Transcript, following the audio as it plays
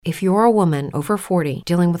If you're a woman over 40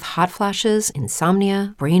 dealing with hot flashes,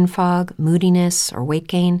 insomnia, brain fog, moodiness, or weight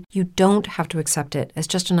gain, you don't have to accept it as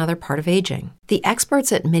just another part of aging. The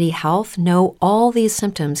experts at MIDI Health know all these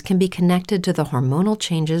symptoms can be connected to the hormonal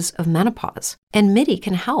changes of menopause. And MIDI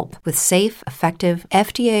can help with safe, effective,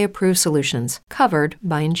 FDA-approved solutions covered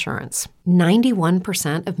by insurance.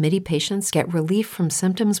 91% of MIDI patients get relief from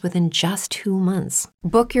symptoms within just 2 months.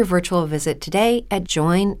 Book your virtual visit today at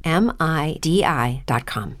joinmidi.com.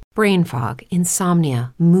 Brain fog,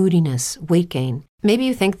 insomnia, moodiness, weight gain. Maybe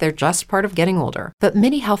you think they're just part of getting older, but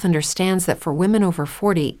MIDI Health understands that for women over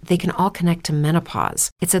 40, they can all connect to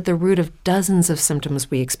menopause. It's at the root of dozens of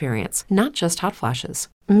symptoms we experience, not just hot flashes.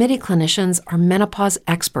 MIDI clinicians are menopause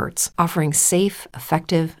experts, offering safe,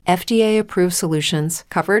 effective, FDA-approved solutions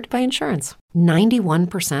covered by insurance.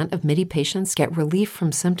 91% of MIDI patients get relief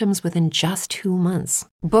from symptoms within just 2 months.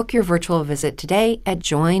 Book your virtual visit today at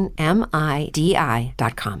joinmidi.com.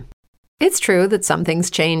 It's true that some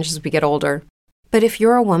things change as we get older. But if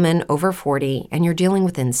you're a woman over 40 and you're dealing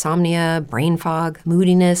with insomnia, brain fog,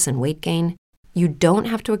 moodiness, and weight gain, you don't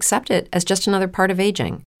have to accept it as just another part of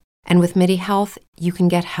aging. And with MIDI Health, you can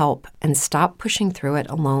get help and stop pushing through it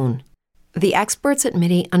alone. The experts at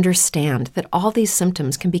MIDI understand that all these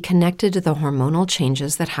symptoms can be connected to the hormonal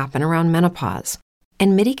changes that happen around menopause,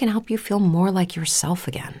 and MIDI can help you feel more like yourself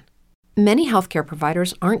again. Many healthcare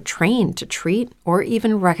providers aren't trained to treat or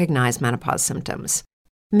even recognize menopause symptoms.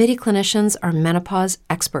 MIDI clinicians are menopause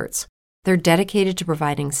experts. They're dedicated to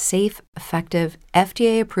providing safe, effective,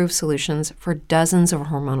 FDA-approved solutions for dozens of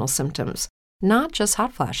hormonal symptoms, not just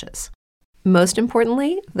hot flashes. Most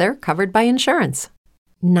importantly, they're covered by insurance.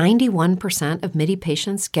 91% of MIDI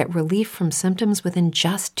patients get relief from symptoms within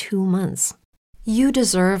just 2 months. You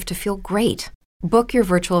deserve to feel great. Book your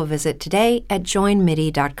virtual visit today at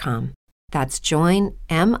joinmidi.com. That's joinmidi.com.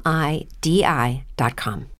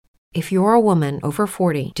 If you're a woman over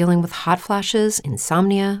 40 dealing with hot flashes,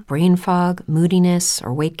 insomnia, brain fog, moodiness,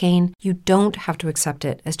 or weight gain, you don't have to accept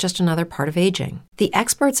it as just another part of aging. The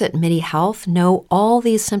experts at MIDI Health know all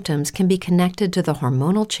these symptoms can be connected to the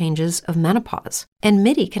hormonal changes of menopause. And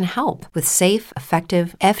MIDI can help with safe,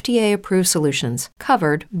 effective, FDA-approved solutions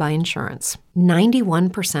covered by insurance.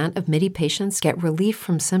 91% of MIDI patients get relief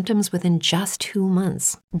from symptoms within just 2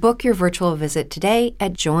 months. Book your virtual visit today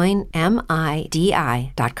at joinmidi.com.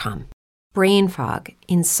 Brain fog,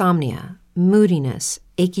 insomnia, moodiness,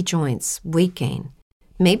 achy joints, weight gain.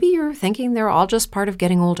 Maybe you're thinking they're all just part of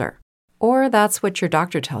getting older, or that's what your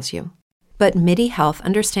doctor tells you. But MIDI Health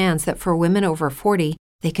understands that for women over 40,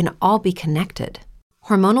 they can all be connected.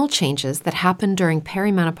 Hormonal changes that happen during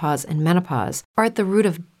perimenopause and menopause are at the root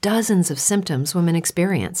of dozens of symptoms women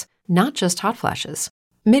experience, not just hot flashes.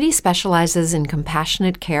 MIDI specializes in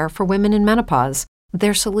compassionate care for women in menopause.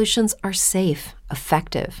 Their solutions are safe,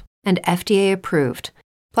 effective, and FDA approved.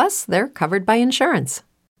 Plus, they're covered by insurance.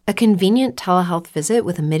 A convenient telehealth visit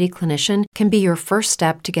with a MIDI clinician can be your first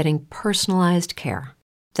step to getting personalized care.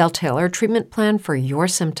 They'll tailor a treatment plan for your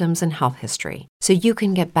symptoms and health history, so you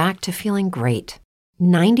can get back to feeling great.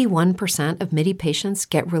 91% of MIDI patients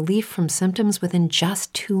get relief from symptoms within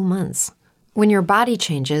just 2 months. When your body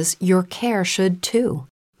changes, your care should too.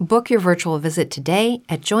 Book your virtual visit today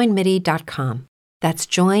at joinmidi.com. That's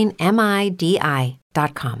joinmidi.com.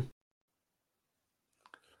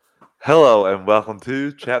 Hello and welcome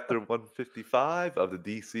to Chapter 155 of the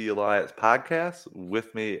DC Alliance podcast.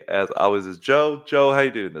 With me, as always, is Joe. Joe, how you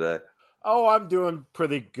doing today? Oh, I'm doing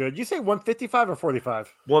pretty good. You say 155 or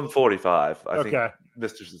 45? 145. I Okay. think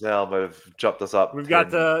Mr. Cesal might have jumped us up. We've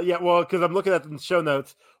got because I'm looking at the show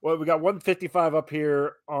notes. Well, we got 155 up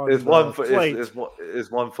here on it's the plate. It's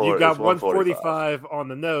one you got 145 on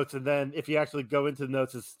the notes, and then if you actually go into the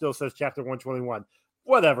notes, it still says Chapter 121.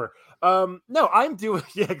 Whatever. No, I'm doing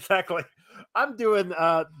exactly. I'm doing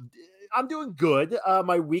good.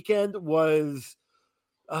 My weekend was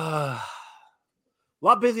a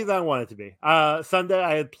lot busier than I wanted it to be. Sunday,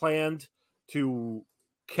 I had planned to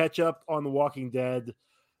catch up on The Walking Dead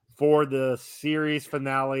for the series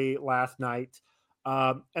finale last night.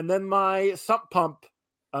 And then my sump pump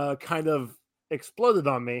kind of exploded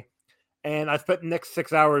on me. And I spent the next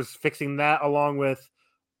 6 hours fixing that along with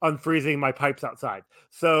unfreezing my pipes outside.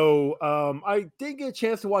 So I did get a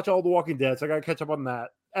chance to watch all The Walking Dead, so I got to catch up on that.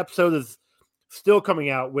 Episode is still coming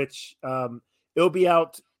out, which it'll be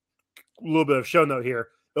out, a little bit of show note here.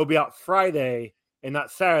 It'll be out Friday and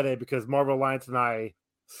not Saturday because Marvel Alliance and I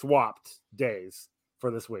swapped days for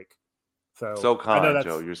this week. So kind,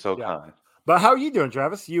 Joe. You're so kind. But how are you doing,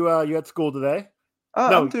 Travis? You had school today?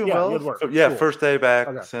 I'm doing well. Cool. First day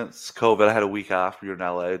back since COVID. I had a week off. You're in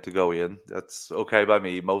LA to go in. That's okay by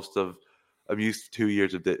me. Most of I'm used to 2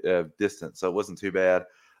 years of distance, so it wasn't too bad.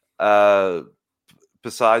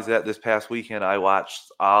 Besides that, this past weekend, I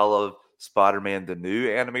watched all of Spider-Man, the new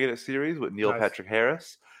animated series with Neil Patrick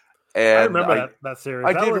Harris. And I remember that series.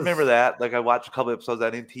 I did remember that. Like, I watched a couple episodes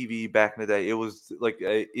of that in TV back in the day. It was like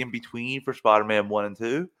in between for Spider-Man 1 and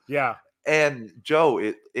 2. Yeah. And Joe,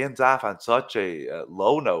 it ends off on such a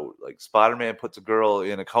low note. Like, Spider-Man puts a girl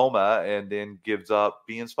in a coma and then gives up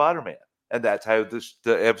being Spider-Man. And that's how the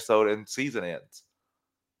episode and season ends.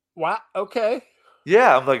 Wow. Okay.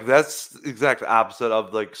 Yeah, I'm like, that's the exact opposite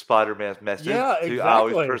of like Spider-Man's message to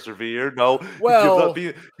always persevere. No, well,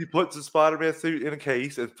 he puts the Spider-Man suit in a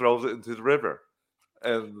case and throws it into the river.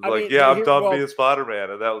 And I'm done being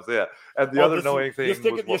Spider-Man, and that was it. And the other annoying thing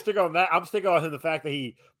you're sticking on that. I'm sticking on the fact that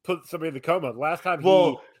he put somebody in the coma. Last time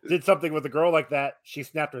he did something with a girl like that, she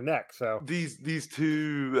snapped her neck. So these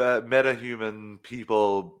two meta-human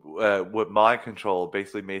people with mind control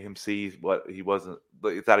basically made him see what he wasn't.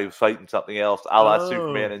 He thought he was fighting something else, a la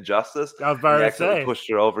Superman Injustice. I was about to say. Pushed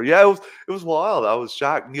her over. Yeah, it was wild. I was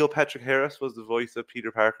shocked. Neil Patrick Harris was the voice of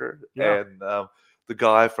Peter Parker, and the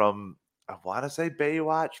guy from, I want to say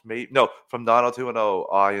Baywatch, from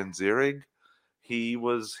 90210, Ian Ziering. He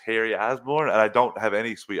was Harry Osborn, and I don't have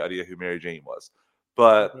any sweet idea who Mary Jane was.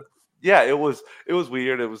 But yeah, it was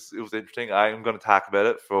weird. It was interesting. I am going to talk about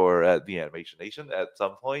it for the Animation Nation at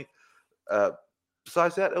some point.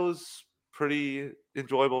 Besides that, it was pretty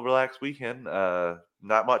enjoyable, relaxed weekend.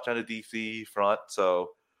 Not much on the DC front, so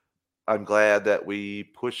I'm glad that we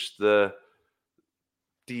pushed the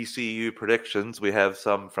DCU predictions. We have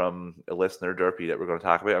some from a listener, Derpy, that we're going to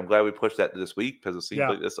talk about. I'm glad we pushed that to this week because it seems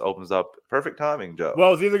like this opens up perfect timing, Joe.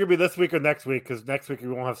 Well, it's either going to be this week or next week, because next week we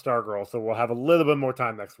won't have Stargirl, so we'll have a little bit more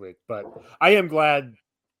time next week. But I am glad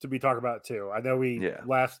to be talking about it too. I know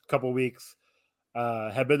last couple of weeks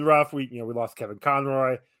have been rough. We lost Kevin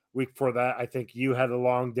Conroy. Week before that, I think you had a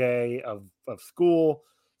long day of school,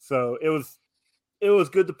 so it was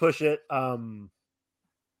good to push it.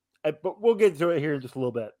 But we'll get to it here in just a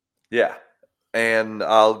little bit. Yeah, and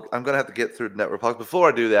I'm going to have to get through the network plugs. Before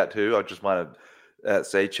I do that, too, I just want to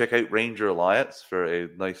say check out Ranger Alliance for a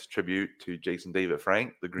nice tribute to Jason David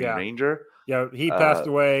Frank, the Green Ranger. Yeah, he passed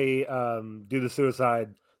away due to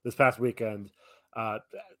suicide this past weekend.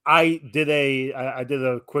 I did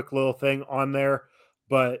a quick little thing on there,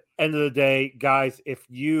 but end of the day, guys, if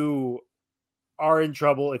you are in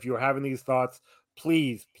trouble, if you're having these thoughts,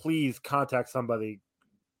 please contact somebody.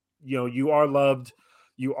 You are loved,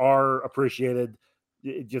 you are appreciated.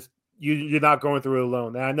 You're not going through it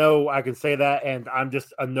alone. And I know I can say that, and I'm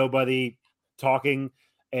just a nobody talking.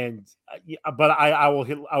 But I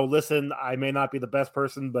will listen. I may not be the best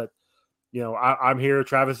person, but I'm here.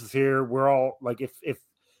 Travis is here. We're all like,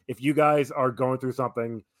 if you guys are going through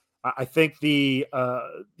something, I think the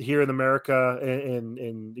here in America,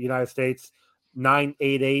 in the United States,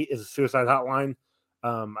 988 is a suicide hotline.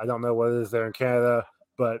 I don't know what it is there in Canada,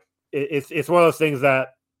 but it's one of those things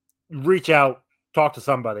that reach out, talk to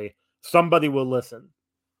somebody. Somebody will listen.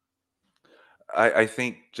 I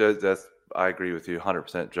think I agree with you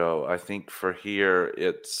 100%, Joe. I think for here,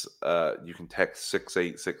 it's you can text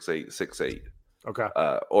 686868. Okay.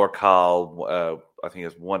 Or call, I think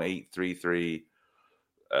it's 1833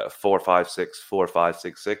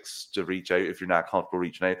 456-4566 to reach out if you're not comfortable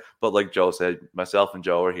reaching out. But like Joe said, myself and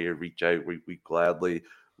Joe are here. Reach out. We gladly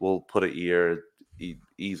will put an ear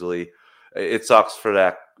easily. It sucks for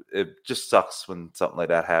that. It just sucks when something like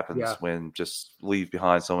that happens, when just leave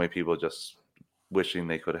behind so many people just wishing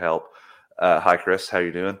they could help. Hi, Chris. How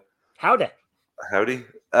you doing? Howdy.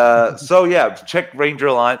 So yeah, check Ranger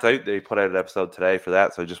Alliance out. They put out an episode today for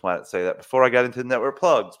that. So I just wanted to say that before I got into the network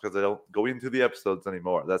plugs, because I don't go into the episodes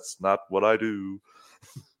anymore. That's not what I do.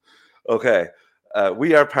 Okay.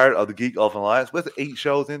 We are part of the Geek Elf Alliance with 8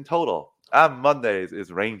 shows in total. On Mondays is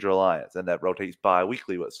Ranger Alliance, and that rotates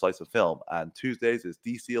bi-weekly with Slice of Film. On Tuesdays is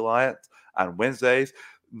DC Alliance. On Wednesdays,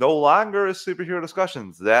 no longer is Superhero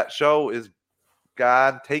Discussions. That show is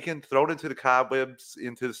gone, thrown into the cobwebs,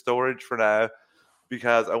 into the storage for now,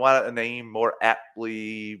 because I wanted a name more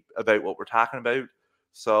aptly about what we're talking about.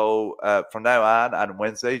 So from now on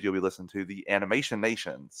Wednesdays, you'll be listening to the Animation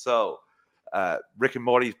Nation. So Rick and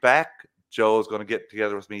Morty's back. Joe's going to get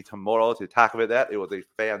together with me tomorrow to talk about that. It was a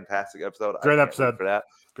fantastic episode. Great episode. For that.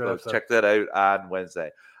 Check that out on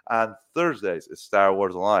Wednesday. On Thursdays is Star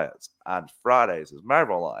Wars Alliance. On Fridays is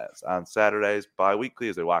Marvel Alliance. On Saturdays, bi-weekly,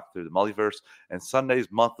 as they walk through the multiverse. And Sundays,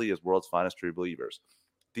 monthly, is World's Finest True Believers.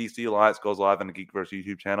 DC Alliance goes live on the Geekverse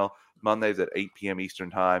YouTube channel Mondays at 8 p.m. Eastern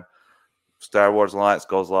Time. Star Wars Alliance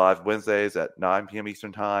goes live Wednesdays at 9 p.m.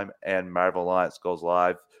 Eastern Time. And Marvel Alliance goes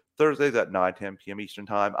live Thursdays at 9-10 p.m. Eastern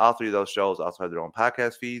Time. All three of those shows also have their own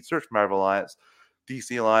podcast feed. Search Marvel Alliance,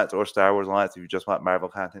 DC Alliance, or Star Wars Alliance if you just want Marvel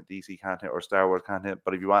content, DC content, or Star Wars content.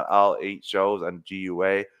 But if you want all 8 shows on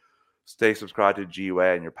GUA, stay subscribed to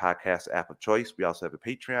GUA in your podcast app of choice. We also have a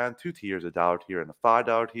Patreon, 2 tiers, a $1 tier and a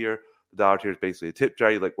 $5 tier. The $1 tier is basically a tip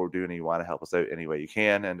jar, like we're doing, and you want to help us out any way you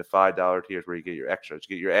can. And the $5 tier is where you get your extras.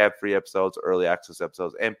 You get your ad-free episodes, early access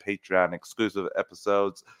episodes, and Patreon exclusive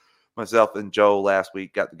episodes. Myself and Joe last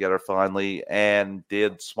week got together finally and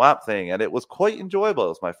did Swamp Thing, and it was quite enjoyable. It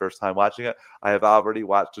was my first time watching it. I have already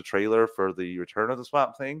watched the trailer for the Return of the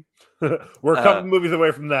Swamp Thing. We're a couple movies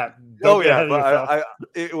away from that.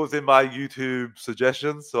 It was in my YouTube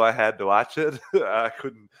suggestions, so I had to watch it. I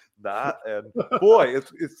couldn't not, and boy,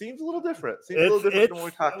 it seems a little different. It seems a little different than what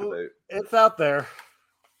we talked about. It's out there.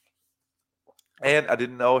 And I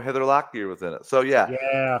didn't know Heather Locklear was in it. So,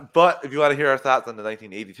 yeah. But if you want to hear our thoughts on the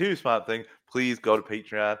 1982 Swamp Thing, please go to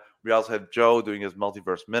Patreon. We also have Joe doing his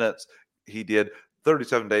Multiverse Minutes. He did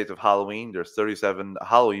 37 Days of Halloween. There's 37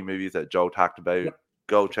 Halloween movies that Joe talked about. Yep.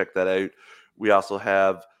 Go check that out. We also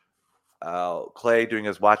have Clay doing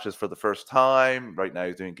his watches for the first time. Right now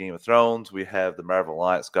he's doing Game of Thrones. We have the Marvel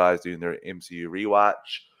Alliance guys doing their MCU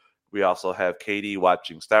rewatch. We also have Katie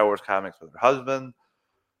watching Star Wars comics with her husband.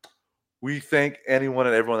 We thank anyone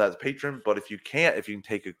and everyone that's a patron, but if you can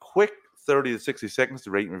take a quick 30 to 60 seconds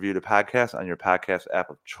to rate and review the podcast on your podcast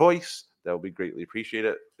app of choice, that would be greatly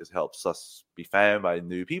appreciated. It helps us be found by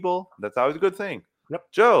new people. That's always a good thing.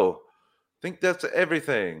 Yep. Joe, I think that's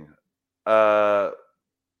everything. We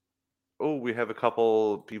have a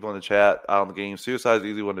couple people in the chat on the game. Suicide is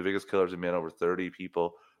easily one of the biggest killers in men over 30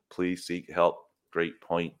 people. Please seek help. Great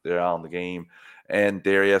point there on the game. And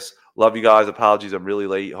Darius, love you guys. Apologies, I'm really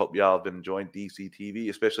late. Hope y'all have been enjoying DC TV,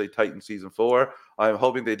 especially Titan Season 4. I'm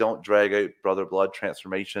hoping they don't drag out Brother Blood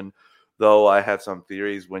Transformation, though I have some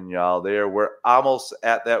theories when y'all there. We're almost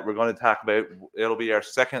at that. We're going to talk about, it'll be our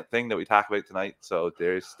second thing that we talk about tonight. So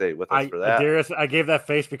Darius, stay with us for that. Darius, I gave that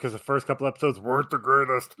face because the first couple episodes weren't the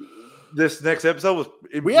greatest. This next episode was...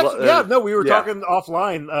 we were talking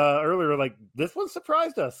offline earlier, like, this one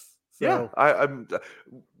surprised us. So. Yeah,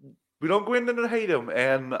 we don't go in and hate him,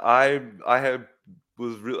 and I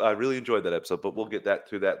really enjoyed that episode, but we'll get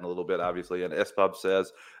to that in a little bit, obviously. And S-Pub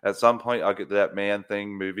says, at some point, I'll get to that Man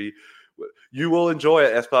Thing movie. You will enjoy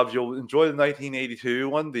it, S-Pub. You'll enjoy the 1982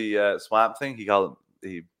 one, the Swamp Thing. He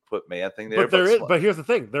put Man Thing there. But here's the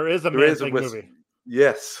thing. There is a Man Thing movie.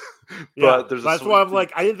 Yes. But that's why I'm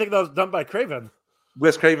like, I didn't think that was done by Craven.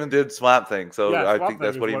 Wes Craven did Swamp Thing, so I think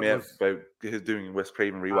that's what he meant by his doing Wes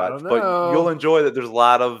Craven rewatch. But you'll enjoy that. There's a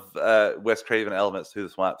lot of Wes Craven elements to the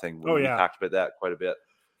Swamp Thing. We talked about that quite a bit.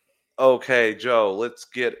 Okay, Joe, let's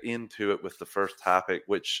get into it with the first topic,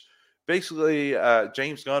 which basically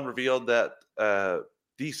James Gunn revealed that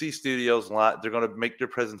DC Studios, they're going to make their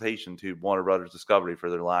presentation to Warner Brothers Discovery for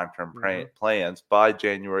their long-term plans by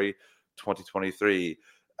January 2023.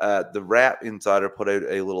 The Wrap Insider put out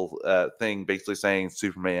a little thing basically saying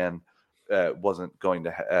Superman wasn't going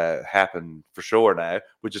to happen for sure now,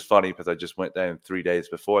 which is funny because I just went down 3 days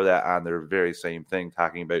before that on their very same thing,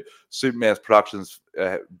 talking about Superman's productions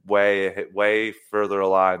way further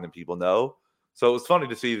along than people know. So it was funny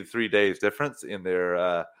to see the 3 days difference in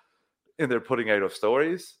their putting out of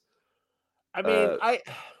stories. I mean,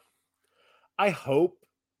 I hope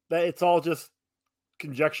that it's all just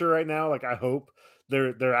conjecture right now. Like, I hope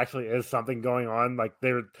there actually is something going on. Like,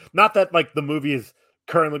 they're not that like the movie is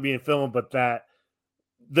currently being filmed, but that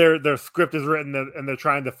their script is written and they're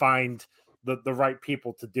trying to find the right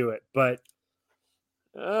people to do it. But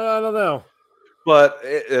I don't know. But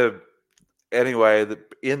anyway,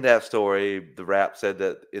 in that story, the Wrap said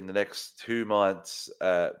that in the next 2 months,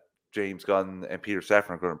 James Gunn and Peter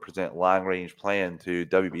Safran are going to present long-range plan to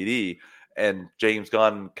WBD, and James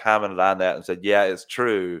Gunn commented on that and said, "Yeah, it's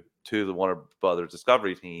true," to the Warner Brothers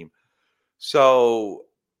Discovery team. So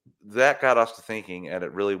that got us to thinking, and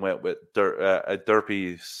it really went with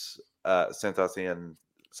Derpy's sent us in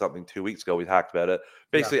something 2 weeks ago. We talked about it,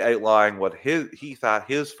 basically outlining what he thought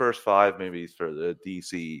his first 5 movies for the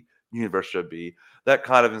DC universe should be. That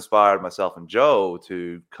kind of inspired myself and Joe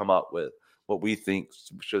to come up with what we think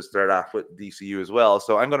should start off with DCU as well.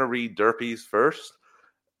 So I'm going to read Derpy's first.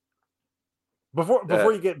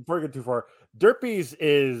 Before you get too far, Derpy's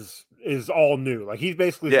is all new. Like, he's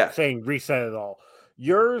basically saying reset it all.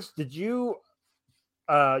 Yours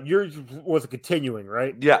was continuing,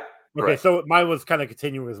 right? Yeah. Okay, right. So mine was kind of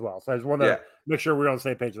continuing as well. So I just want to make sure we're on the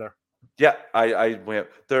same page there. Yeah, I went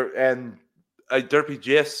there, and Derpy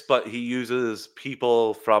gists, but he uses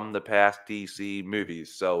people from the past DC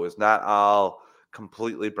movies, so it's not all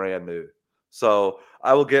completely brand new. So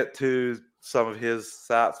I will get to some of his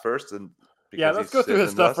stats first, and because let's he's go through sitting his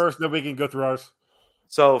in stuff us. first, then we can go through ours.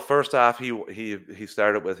 So first off, he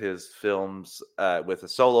started with his films with a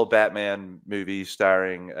solo Batman movie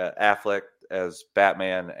starring Affleck as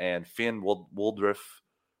Batman and Finn Woodruff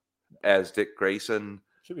as Dick Grayson.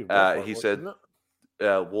 Should be He said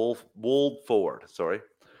Woldford, sorry.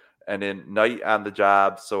 And then Night on the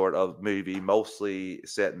Job sort of movie, mostly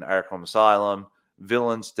set in Arkham Asylum.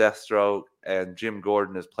 Villains Deathstroke, and Jim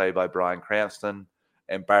Gordon is played by Bryan Cranston.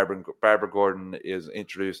 And Barbara Gordon is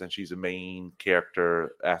introduced, and she's a main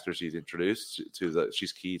character after she's introduced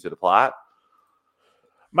she's key to the plot.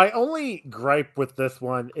 My only gripe with this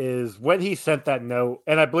one is when he sent that note,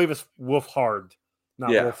 and I believe it's Wolfhard, not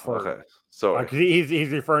Wolfhard. Okay, sorry. He's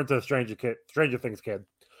referring to Stranger Things kid.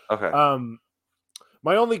 Okay.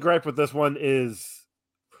 My only gripe with this one is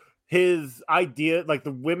his idea, like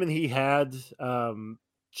the women he had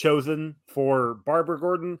chosen for Barbara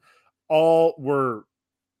Gordon, all were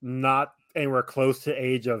not anywhere close to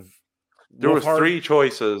age of. There was 3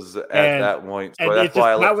 choices at that point, so that's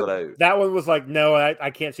why I left it out. That one was like, no, I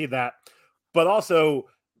can't see that. But also,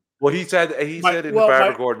 well, he said in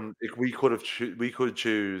Barbara Gordon, we could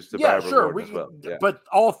choose the Barbara Gordon as well. Yeah. But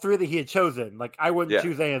all 3 that he had chosen, like I wouldn't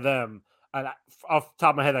choose any of them. And off the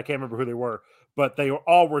top of my head, I can't remember who they were, but they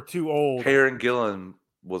all were too old. Karen Gillan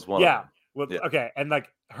was one. of them. Okay, and like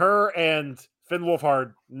her and Finn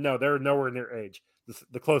Wolfhard, no, they're nowhere near age.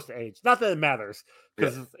 The close to age. Not that it matters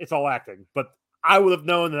because it's all acting, but I would have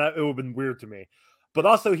known that it would have been weird to me. But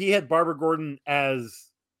also, he had Barbara Gordon as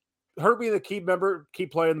her being the key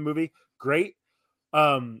player in the movie. Great.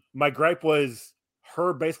 My gripe was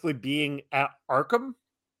her basically being at Arkham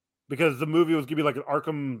because the movie was going to be like an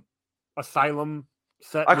Arkham Asylum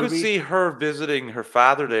set. I could see her visiting her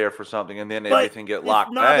father there for something, and then everything get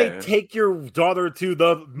locked down. They take your daughter to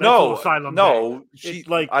the mental asylum. No, he's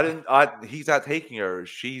not taking her.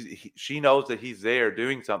 She knows that he's there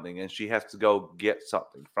doing something, and she has to go get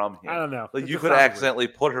something from him. I don't know. Like you could accidentally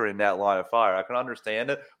put her in that line of fire. I can understand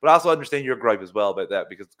it, but I also understand your gripe as well about that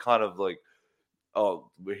because it's kind of like, oh,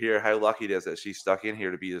 we hear how lucky it is that she's stuck in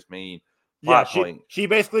here to be this main plot point. She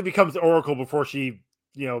basically becomes Oracle before she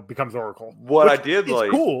becomes Oracle. What I did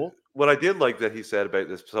like that he said about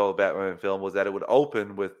this solo Batman film was that it would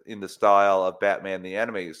open in the style of Batman the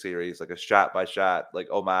Animated Series, like a shot-by-shot like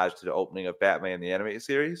homage to the opening of Batman the Animated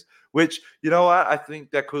Series, which, I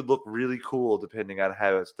think that could look really cool depending on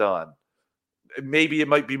how it's done. Maybe it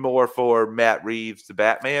might be more for Matt Reeves, the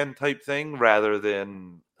Batman type thing, rather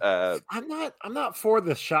than... I'm not for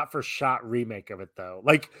the shot-for-shot remake of it, though.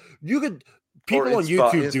 Like, you could... People on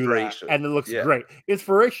YouTube do that, and it looks great.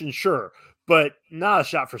 Inspiration, sure, but not a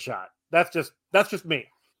shot for shot. That's just me.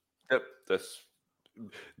 Yep, that's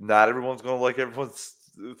not everyone's going to like everyone's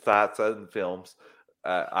thoughts on films.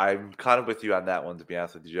 I'm kind of with you on that one, to be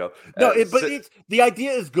honest with you, Joe. No, the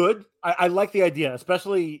idea is good. I like the idea,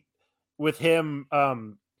 especially with him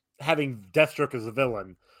having Deathstroke as a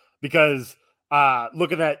villain, because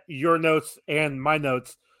looking at your notes and my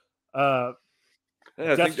notes.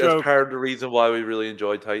 I think that's part of the reason why we really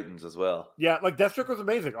enjoyed Titans as well. Yeah, like Deathstroke was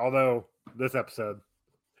amazing, although this episode.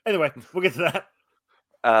 Anyway, we'll get to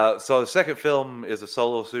that. So the second film is a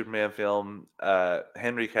solo Superman film.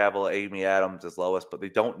 Henry Cavill, Amy Adams as Lois, but they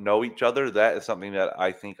don't know each other. That is something that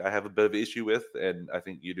I think I have a bit of an issue with, and I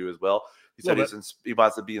think you do as well. He said he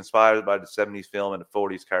wants to be inspired by the 70s film and the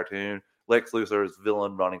 40s cartoon. Lex Luthor is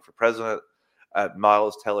villain running for president.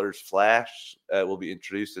 Miles Teller's Flash will be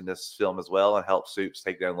introduced in this film as well and help Supes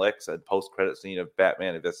take down Lex. And post-credit scene of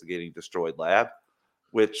Batman investigating destroyed lab,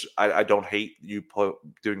 which I don't hate you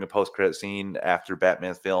doing a post-credit scene after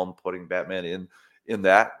Batman's film, putting Batman in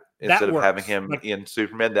that instead of having him in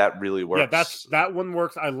Superman. That really works. Yeah, that one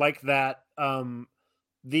works. I like that.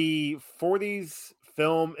 The 40s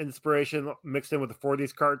film inspiration mixed in with the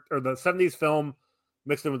 40s or the 70s film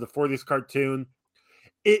mixed in with the 40s cartoon.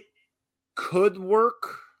 It could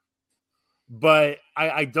work, but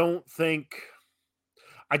I don't think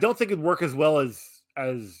it'd work as well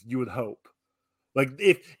as you would hope. Like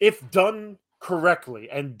if done correctly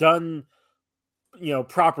and done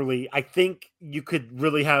properly, I think you could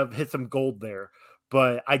really hit some gold there.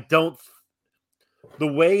 But I don't.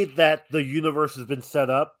 The way that the universe has been set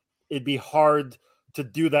up, it'd be hard to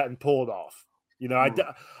do that and pull it off.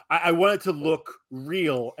 I want it to look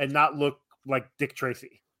real and not look like Dick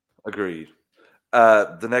Tracy. Agreed.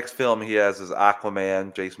 The next film he has is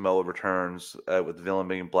Aquaman. Jason Momoa returns with the villain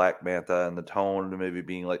being Black Manta and the tone of the movie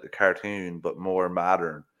being like the cartoon but more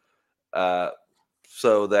modern. And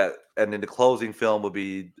then the closing film will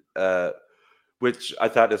be which I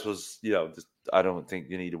thought this was, just, I don't think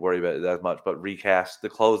you need to worry about it that much, but recast the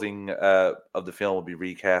closing of the film will be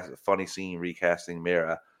recast, a funny scene recasting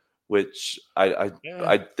Mera, which I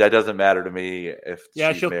that doesn't matter to me if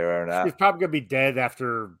she's Mera or not. She's probably gonna be dead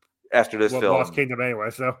after this film, Lost Kingdom anyway.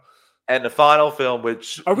 So, and the final film,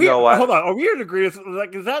 which hold on, are we in agreement?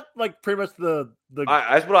 Like, is that like pretty much the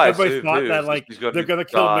that's what I assume thought too, that like they're gonna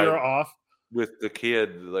kill Mera off with the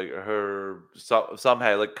kid, like her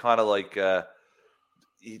somehow, like kind of like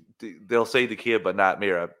they'll say the kid, but not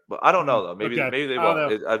Mera. But I don't know though. Maybe they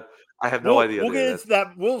won't. I have no idea. We'll get into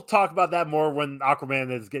that. We'll talk about that more when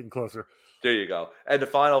Aquaman is getting closer. There you go. And the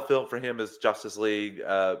final film for him is Justice League,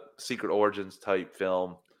 Secret Origins type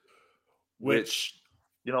film, which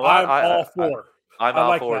I'm all for. I'm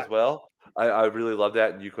all for as well. I really love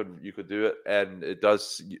that, and you could do it, and it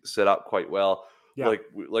does set up quite well. Yeah.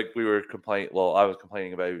 Like we were complaining. Well, I was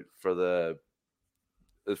complaining about for the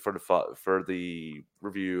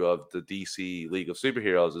review of the DC League of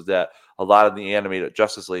Superheroes is that a lot of the animated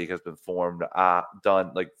Justice League has been formed,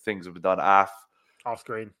 things have been done off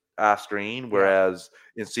screen, whereas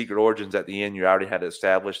in Secret Origins at the end you already had to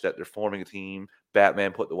establish that they're forming a team.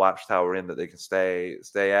 Batman put the Watchtower in that they can stay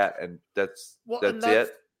at, and that's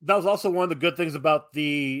it. That was also one of the good things about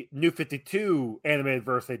the New 52 animated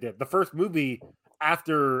verse they did. The first movie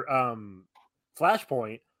after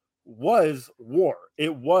Flashpoint was War.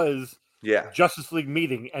 It was Justice League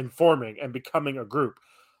meeting and forming and becoming a group.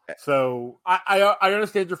 So I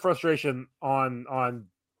understand your frustration on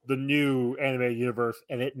the new animated universe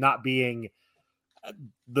and it not being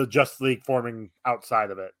the Justice League forming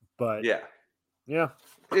outside of it. But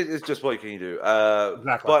it's just what can you do.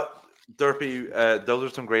 Exactly. But Derpy, those are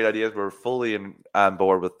some great ideas. We're fully on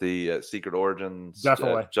board with the Secret Origins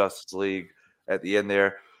Justice League at the end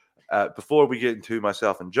there. Before we get into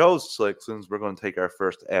myself and Joe's selections, we're going to take our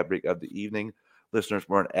first ad break of the evening. Listeners,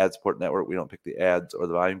 we're an ad support network. We don't pick the ads or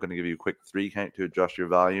the volume. I'm going to give you a quick 3 count to adjust your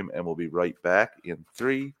volume, and we'll be right back in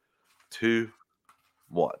 3, 2,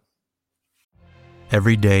 1.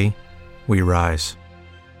 Every day, we rise,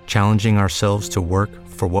 challenging ourselves to work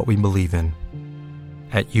for what we believe in.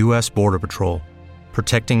 At U.S. Border Patrol,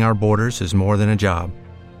 protecting our borders is more than a job.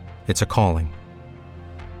 It's a calling.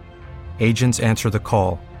 Agents answer the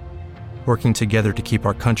call, working together to keep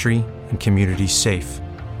our country and communities safe.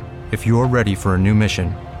 If you're ready for a new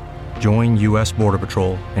mission, join U.S. Border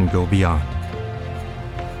Patrol and go beyond.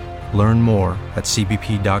 Learn more at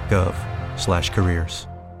cbp.gov/careers.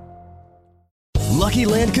 Lucky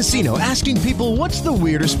Land Casino, asking people, what's the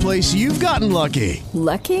weirdest place you've gotten lucky?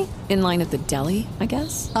 Lucky? In line at the deli, I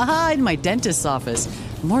guess? Aha, in my dentist's office.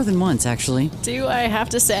 More than once, actually. Do I have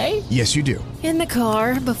to say? Yes, you do. In the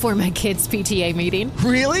car before my kids' PTA meeting.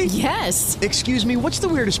 Really? Yes. Excuse me, what's the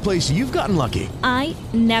weirdest place you've gotten lucky? I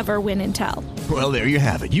never win and tell. Well, there you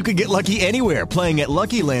have it. You can get lucky anywhere, playing at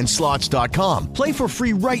LuckyLandSlots.com. Play for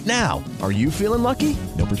free right now. Are you feeling lucky?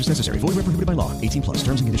 No purchase necessary. Void where prohibited by law. 18+.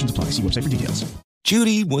 Terms and conditions apply. See website for details.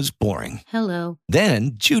 Judy was boring. Hello.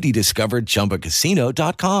 Then Judy discovered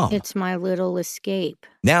ChumbaCasino.com. It's my little escape.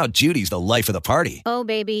 Now Judy's the life of the party. Oh,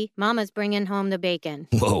 baby, mama's bringing home the bacon.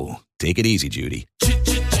 Whoa, take it easy, Judy.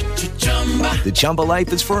 The Chumba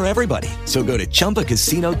life is for everybody. So go to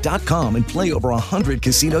ChumbaCasino.com and play over 100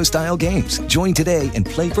 casino-style games. Join today and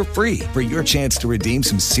play for free for your chance to redeem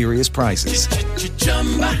some serious prizes.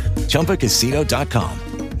 ChumbaCasino.com.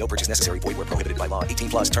 No purchase necessary. Void where prohibited by law.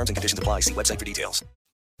 18+. Terms and conditions apply. See website for details.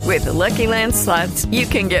 With the Lucky Land Slots, you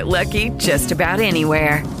can get lucky just about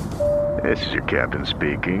anywhere. This is your captain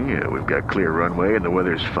speaking. We've got clear runway and the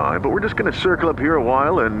weather's fine, but we're just going to circle up here a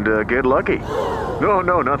while and get lucky.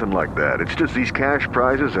 No, nothing like that. It's just these cash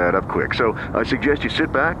prizes add up quick. So I suggest you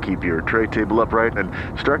sit back, keep your tray table upright, and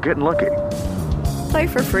start getting lucky. Play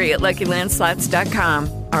for free at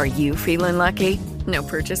LuckyLandSlots.com. Are you feeling lucky? No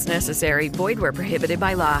purchase necessary. Void where prohibited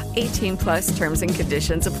by law. 18+ terms and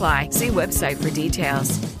conditions apply. See website for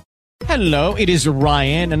details. Hello, it is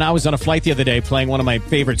Ryan, and I was on a flight the other day playing one of my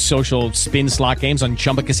favorite social spin slot games on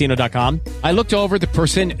ChumbaCasino.com. I looked over at the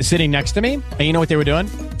person sitting next to me, and you know what they were doing?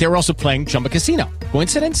 They were also playing Chumba Casino.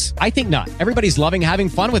 Coincidence? I think not. Everybody's loving having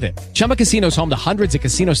fun with it. Chumba Casino is home to hundreds of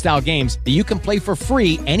casino-style games that you can play for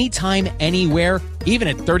free anytime, anywhere, even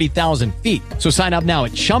at 30,000 feet. So sign up now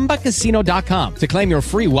at ChumbaCasino.com to claim your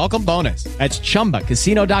free welcome bonus. That's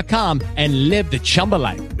ChumbaCasino.com and live the Chumba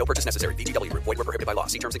life. No purchase necessary. VGW. Void where prohibited by law.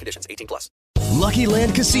 See terms and conditions. 18+. Lucky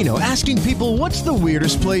Land Casino, asking people, what's the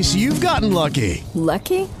weirdest place you've gotten lucky?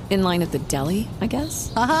 Lucky? In line at the deli, I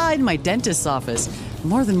guess? Aha, in my dentist's office.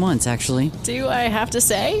 More than once, actually. Do I have to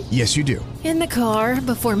say? Yes, you do. In the car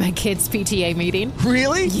before my kids' PTA meeting.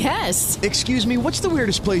 Really? Yes. Excuse me, what's the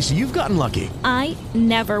weirdest place you've gotten lucky? I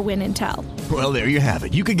never win and tell. Well, there you have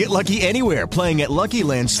it. You can get lucky anywhere, playing at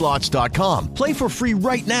LuckyLandSlots.com. Play for free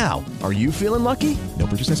right now. Are you feeling lucky? No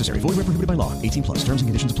purchase necessary. Void where prohibited by law. 18 plus. Terms and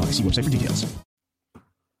conditions apply. See website for details.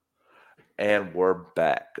 And we're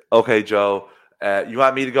back. Okay, Joe. You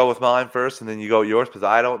want me to go with mine first, and then you go yours, because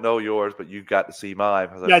I don't know yours, but you got to see mine.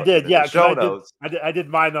 Yeah, I did. Yeah, show notes. I did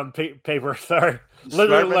mine on paper. Sorry,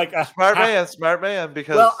 literally smart man.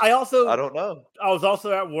 Because I don't know. I was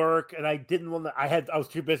also at work, and I didn't want to. I was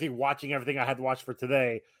too busy watching everything I had to watch for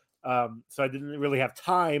today, so I didn't really have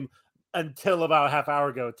time until about a half hour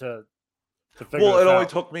ago to figure Well, it out. only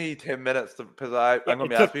took me 10 minutes because I'm going to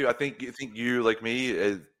be asking you. I think you like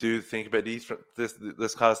me do think about this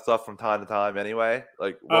kind of stuff from time to time anyway.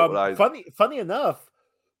 Like, what would I? Funny enough,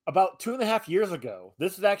 about 2.5 years ago,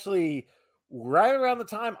 this is actually right around the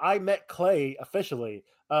time I met Clay officially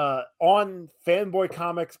on Fanboy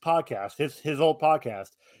Comics podcast, his old podcast.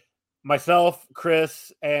 Myself,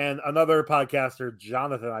 Chris, and another podcaster,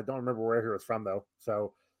 Jonathan. I don't remember where he was from though.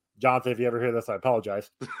 So, Jonathan, if you ever hear this, I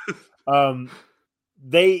apologize.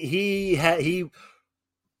 He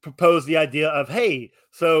proposed the idea of, hey,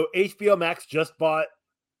 so HBO Max just bought,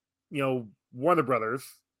 Warner Brothers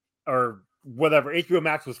or whatever. HBO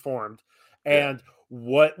Max was formed, and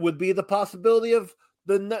what would be the possibility of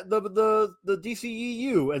the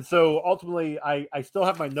DCEU? And so ultimately, I still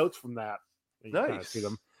have my notes from that. You can kind of see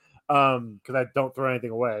them because I don't throw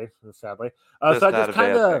anything away, sadly. So I just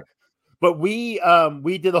kind of. But we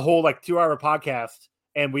did a whole 2-hour podcast,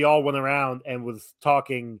 and we all went around and was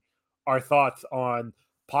talking our thoughts on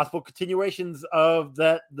possible continuations of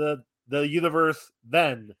the universe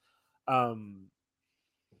then. So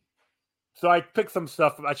I picked some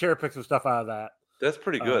stuff. I cherry-picked some stuff out of that. That's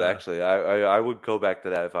pretty good, actually. I would go back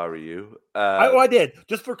to that if I were you. I did,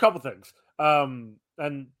 just for a couple things.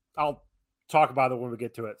 And I'll talk about it when we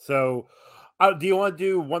get to it. So do you want to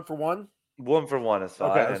do one for one? One for one is fine.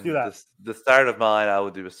 Okay, let's do that. The start of mine, I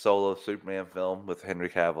would do a solo Superman film with Henry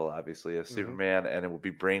Cavill, obviously, as Superman, and it would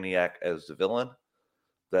be Brainiac as the villain.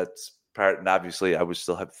 That's part, and obviously, I would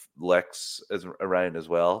still have Lex around as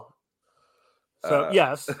well. So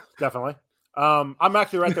yes, definitely. I'm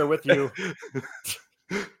actually right there with you.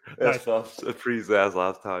 That's a freeze as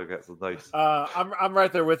last time. That's nice. I'm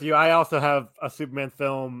right there with you. I also have a Superman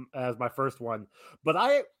film as my first one, but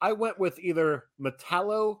I went with either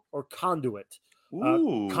Metallo or Conduit.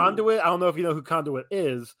 Conduit. I don't know if you know who Conduit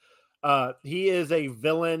is. He is a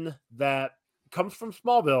villain that comes from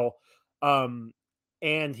Smallville,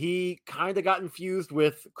 and he kind of got infused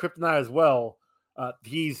with Kryptonite as well.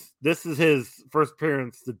 This is his first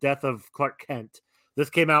appearance, the death of Clark Kent. This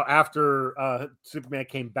came out after Superman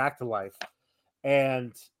came back to life,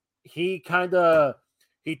 and he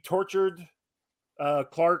tortured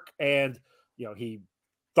Clark, and he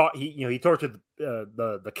thought he tortured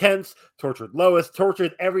the Kents, tortured Lois,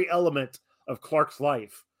 tortured every element of Clark's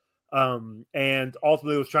life, and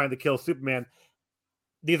ultimately was trying to kill Superman.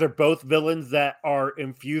 These are both villains that are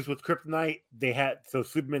infused with kryptonite. So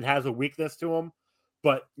Superman has a weakness to him,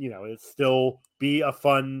 but it'd still be a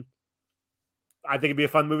fun. I think it'd be a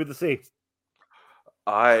fun movie to see.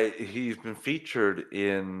 He was featured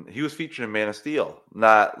in Man of Steel,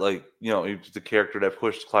 not he was the character that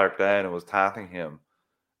pushed Clark down and was taunting him.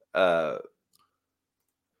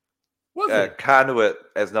 Conduit,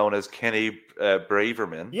 as known as Kenny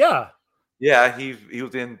Braverman. Yeah, he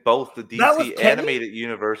was in both the DC animated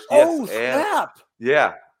universe. Oh, snap!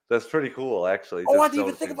 Yeah, that's pretty cool, actually. Oh, I didn't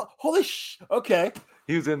even think about. Holy Okay.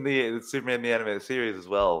 He was in the Superman the animated series as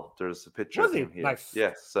well. There's a picture of him here. Nice.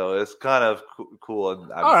 Yes, so it's kind of cool.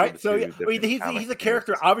 And all right, so he's a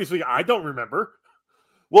character. Obviously, I don't remember.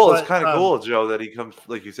 Well, it's kind of cool, Joe, that he comes,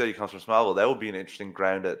 like you said, he comes from Smallville. That would be an interesting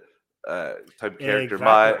grounded type character.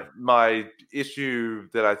 Exactly. My issue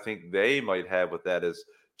that I think they might have with that is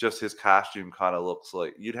just his costume kind of looks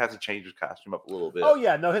like you'd have to change his costume up a little bit. Oh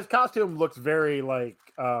yeah, no, his costume looks very a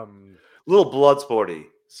little blood sporty.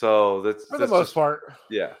 So that's for the most part.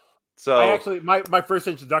 Yeah. So I actually my first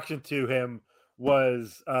introduction to him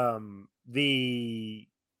was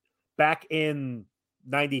back in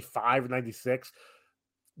 95 or 96.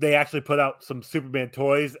 They actually put out some Superman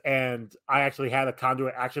toys, and I actually had a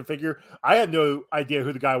Conduit action figure. I had no idea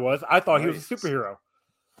who the guy was. I thought he was a superhero.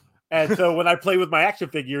 And so when I play with my action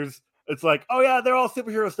figures, it's like, oh yeah, they're all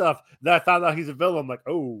superhero stuff. Then I found out he's a villain. I'm like,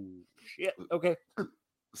 oh shit, okay.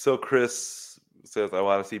 So Chris says, I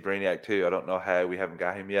want to see Brainiac too. I don't know how we haven't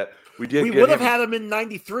got him yet. We would have had him in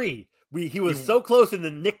 93. He was so close in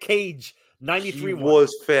the Nick Cage 93 He one.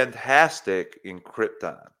 was fantastic in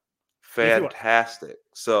Krypton. Fantastic.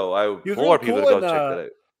 So I He was more really people cool to go check that out.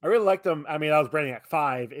 I really liked him. I mean, I was Brainiac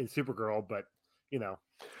 5 in Supergirl, but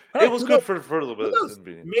It was good for a little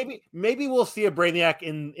bit. Maybe we'll see a Brainiac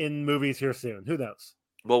in movies here soon. Who knows?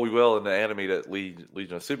 Well, we will in the animated Legion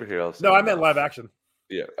of Superheroes. No, I meant live action.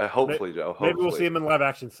 Yeah, hopefully, Joe. Hopefully. Maybe we'll see him in live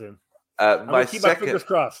action soon. My fingers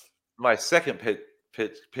crossed. My second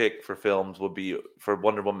pick for films would be for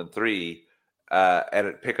Wonder Woman 3, and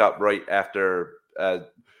it pick up right after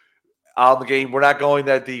on the game. We're not going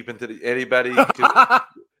that deep into anybody.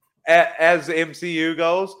 As the MCU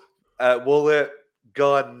goes, we'll let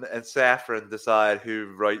Gunn and Safran decide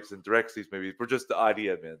who writes and directs these movies. We're just the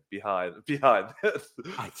idea men behind this.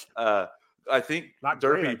 I think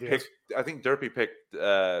Derpy picked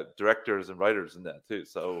directors and writers in that too.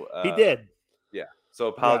 So he did. Yeah. So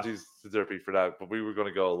apologies to Derpy for that, but we were going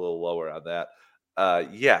to go a little lower on that.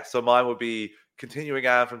 So mine would be continuing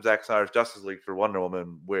on from Zack Snyder's Justice League for Wonder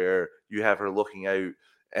Woman, where you have her looking out,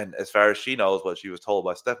 and as far as she knows, what she was told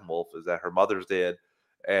by Steppenwolf is that her mother's dead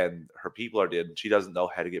and her people are dead, and she doesn't know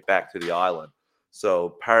how to get back to the island.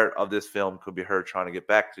 So part of this film could be her trying to get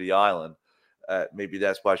back to the island. Maybe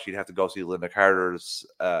that's why she'd have to go see Linda Carter's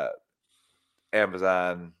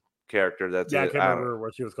Amazon character. I can't remember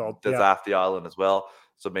what she was called. That's off the island as well.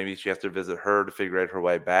 So maybe she has to visit her to figure out her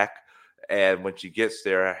way back. And when she gets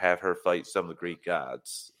there, have her fight some of the Greek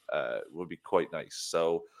gods. Would be quite nice.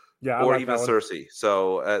 So, or even Cersei.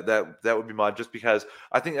 So that would be mine. Just because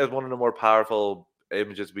I think that's one of the more powerful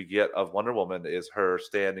images we get of Wonder Woman is her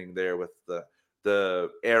standing there with the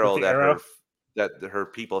arrow that her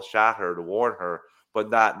people shot her to warn her, but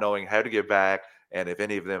not knowing how to get back and if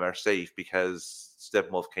any of them are safe because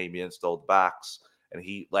Steppenwolf came in, stole the box, and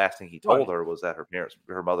last thing he told her was that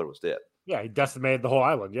her mother was dead. Yeah, he decimated the whole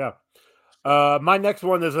island. Yeah. My next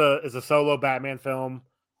one is a solo Batman film.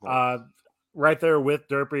 Right there with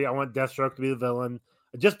Derpy, I want Deathstroke to be the villain,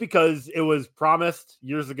 just because it was promised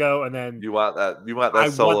years ago, and then you want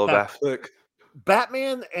that solo Batman.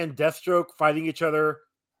 Batman and Deathstroke fighting each other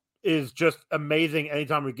is just amazing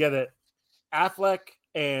anytime we get it. Affleck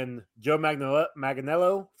and Joe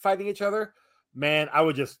Manganiello fighting each other, man, I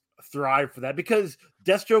would just thrive for that because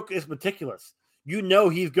Deathstroke is meticulous.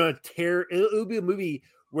 He's going to tear. It'll be a movie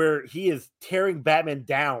where he is tearing Batman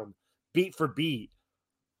down beat for beat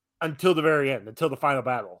until the very end, until the final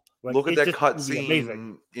battle. Look at that cut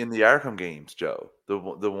scene in the Arkham games, Joe. The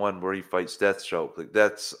one where he fights Deathstroke. Like,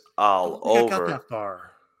 that's all over. I got that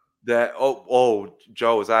far.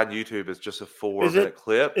 Joe is on YouTube. It's just a 4-minute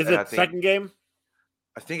clip. Is it second game?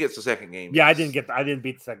 I think it's the second game. Yeah, I didn't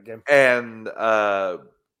beat the second game. And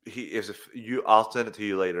I'll send it to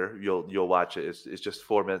you later. You'll watch it. It's just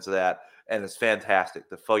 4 minutes of that, and it's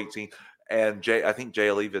fantastic. The fight scene. And I think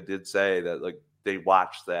Jay Oliva did say that like they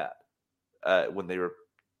watched that when they were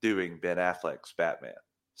doing Ben Affleck's Batman.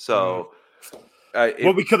 So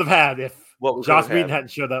what we could have had if Joss Whedon hadn't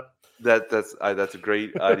showed up. That's a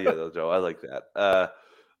great idea though, Joe. I like that.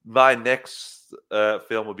 My next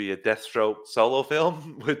film would be a Deathstroke solo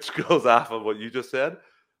film, which goes off of what you just said.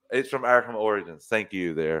 It's from Arkham Origins. Thank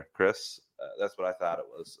you there, Chris. That's what I thought it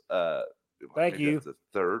was. Thank you. That's the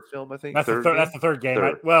third film, I think. That's the third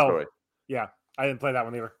game. Yeah, I didn't play that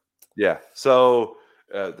one either. Yeah. So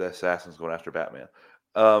the assassin's going after Batman.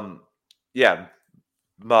 I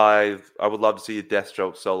would love to see a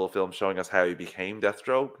Deathstroke solo film showing us how he became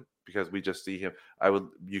Deathstroke, because we just see him.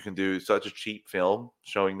 You can do such a cheap film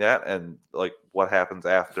showing that, and like what happens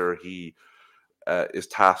after he is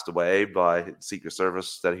tossed away by Secret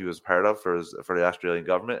Service that he was part of for the Australian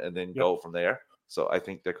government, and then go from there. So I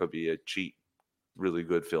think that could be a cheap, really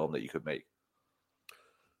good film that you could make.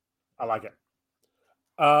 I like it.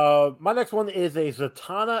 My next one is a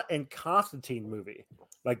Zatanna and Constantine movie,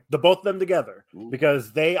 like both of them together. Ooh.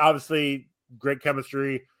 Because they obviously great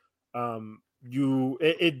chemistry.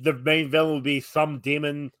 The main villain will be some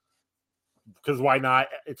demon, because why not?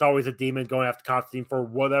 It's always a demon going after Constantine for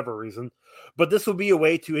whatever reason. But this will be a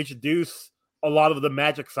way to introduce a lot of the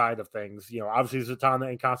magic side of things. Obviously Zatanna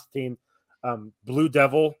and Constantine, Blue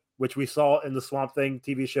Devil, which we saw in the Swamp Thing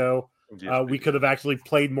TV show. We could have actually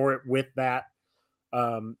played more with that.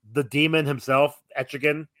 The demon himself,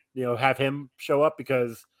 Etrigan, have him show up,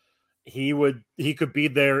 because he could be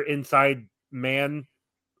their inside man,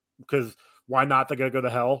 because why not? They're gonna go to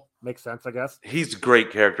hell. Makes sense, I guess. He's a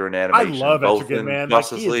great character in animation. I love both Etrigan, in man.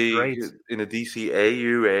 Justice League, in the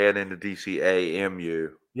DCAU and in the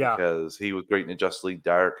DCAMU. Yeah. Because he was great in the Justice League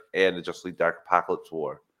Dark and the Justice League Dark Apocalypse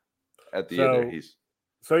War. At the end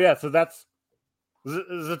there, so that's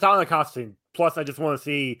Zatanna Constantine. Plus, I just want to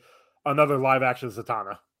see another live action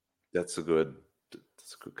Zatanna. That's a good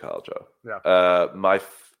call, Joe. Yeah. My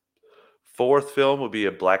fourth film would be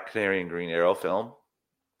a Black Canary and Green Arrow film.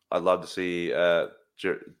 I'd love to see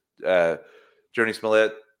Journey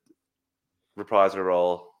Smollett reprise her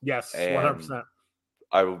role. Yes, 100%.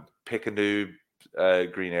 I would pick a new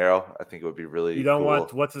Green Arrow. I think it would be really You don't cool.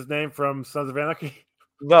 want what's his name from Sons of Anarchy?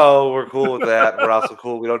 No, we're cool with that. We're also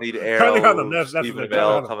cool. We don't need Arrow, Stephen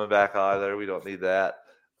Amell coming back either. We don't need that.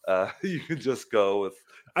 You can just go with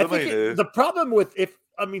somebody new. The problem with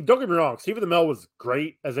don't get me wrong, Stephen Amell was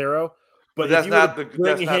great as Arrow, but that's not the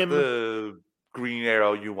Green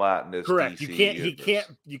Arrow you want in this. Correct. DC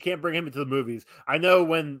You can't bring him into the movies. I know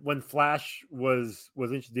when Flash was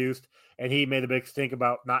introduced and he made a big stink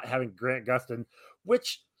about not having Grant Gustin,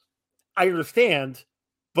 which I understand.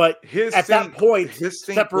 But at that point,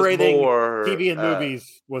 separating TV and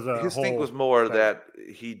movies was his thing was more thing. That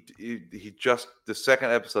he just the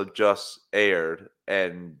second episode just aired,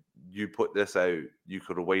 and you put this out. You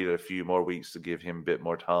could have waited a few more weeks to give him a bit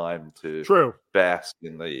more time to bask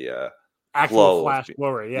in the actual Flash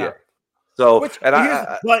glory. Yeah. So,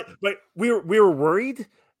 but we were worried,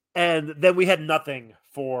 and then we had nothing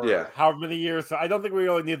for however many years. So I don't think we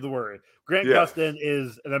really needed to worry. Grant Gustin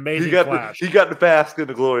is an amazing Flash. He got to bask in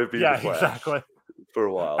the glory of being the Flash. Exactly. For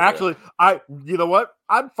a while. Actually, you know what?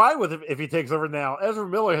 I'm fine with him if he takes over now. Ezra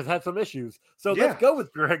Miller has had some issues. So let's go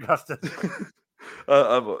with Grant Gustin.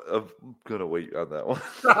 I'm gonna wait on that one.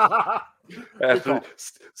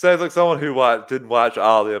 Sounds like someone who didn't watch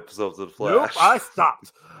all the episodes of the Flash. Nope, I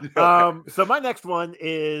stopped. So my next one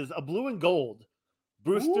is a Blue and Gold.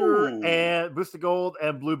 Booster Gold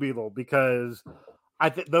and Blue Beetle, because I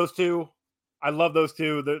think those two, I love those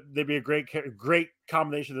two. They'd be a great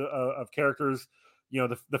combination of characters. You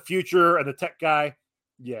know, the future and the tech guy.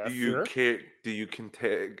 Yeah. Do you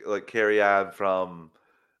carry on from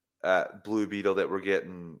Blue Beetle that we're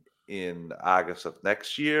getting in August of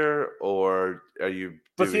next year, or are you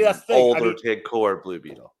doing older Ted Kord Blue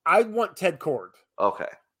Beetle? I want Ted Kord. Okay.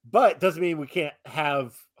 But doesn't mean we can't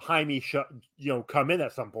have Jaime come in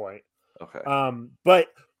at some point. Okay. But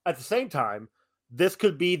at the same time, this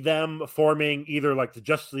could be them forming either like the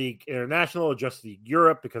Justice League International or Justice League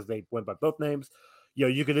Europe, because they went by both names. You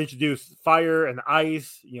know, you could introduce Fire and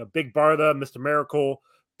Ice, Big Barda, Mr. Miracle,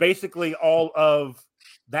 basically all of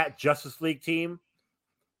that Justice League team.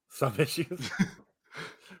 Some issues.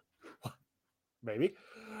 Maybe.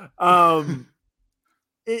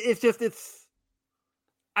 It's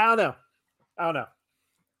I don't know.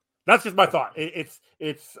 That's just my thought. It's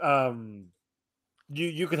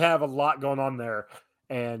you could have a lot going on there,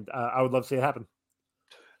 and I would love to see it happen.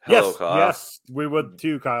 Hello, Kyle. Yes, we would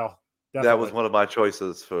too, Kyle. Definitely. That was one of my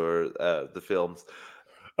choices for the films.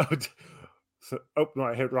 No,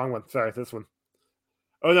 I hit the wrong one. Sorry, this one.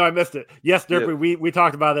 Oh no, I missed it. Yes, Derpy, we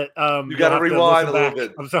talked about it. You got to rewind a little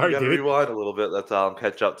bit. I'm sorry, dude. Rewind a little bit. That's all.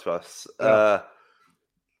 Catch up to us.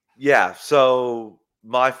 So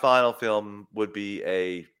my final film would be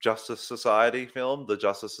a Justice Society film, the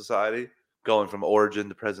Justice Society, going from origin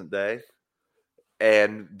to present day.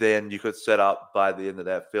 And then you could set up by the end of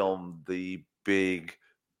that film the big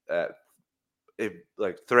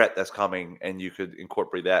threat that's coming, and you could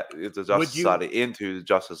incorporate that the Justice Society into the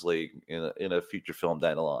Justice League in a future film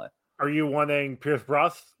down the line. Are you wanting Pierce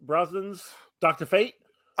Brosnan's Dr. Fate?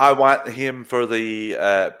 I want him for the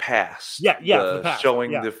past. The past.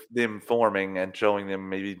 Showing them forming and showing them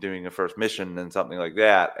maybe doing a first mission and something like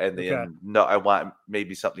that. And then I want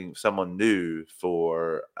maybe someone new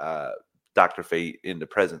for Dr. Fate in the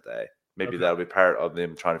present day. Maybe that'll be part of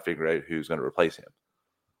them trying to figure out who's going to replace him.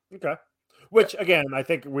 Okay. Which, again, I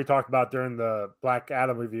think we talked about during the Black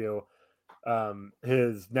Adam review,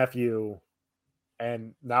 his nephew,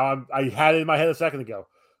 and now I had it in my head a second ago.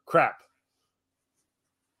 Crap.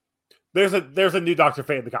 There's a new Dr.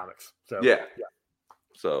 Fate in the comics. So yeah.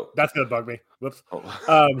 So that's gonna bug me. Whoops.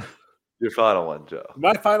 Your final one, Joe.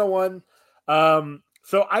 My final one.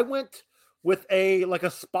 So I went with a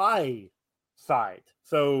spy side.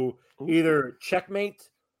 So either Checkmate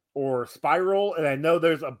or Spiral, and I know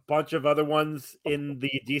there's a bunch of other ones in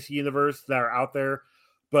the DC universe that are out there,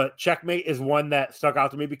 but Checkmate is one that stuck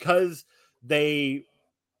out to me because they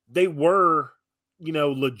were,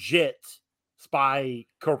 legit spy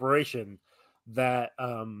corporation that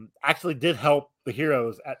actually did help the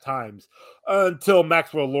heroes at times until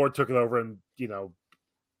Maxwell Lord took it over, and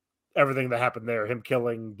everything that happened there, him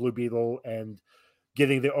killing Blue Beetle and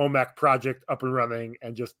getting the OMAC project up and running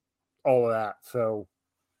and just all of that. So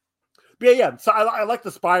Yeah. So I like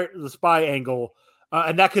the spy angle,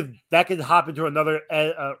 and that could hop into another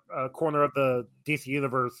corner of the DC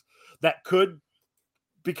universe that could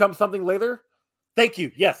become something later. Thank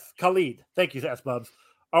you. Yes, Khalid. Thank you, S-Bubs.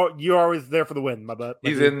 Oh, you're always there for the win, my butt.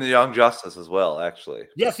 He's in the Young Justice as well, actually.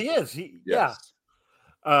 Yes, he is. Yes.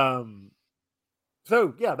 Yeah.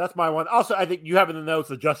 So yeah, that's my one. Also, I think you have in the notes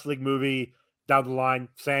the Justice League movie down the line.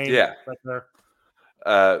 Same. Yeah. Right there.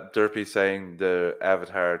 Derpy saying the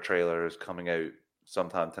Avatar trailer is coming out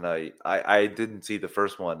sometime tonight. I didn't see the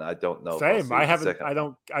first one. I don't know. Same. I haven't. I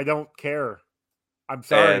don't care. I'm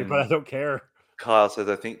sorry, but I don't care. Kyle says,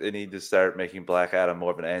 I think they need to start making Black Adam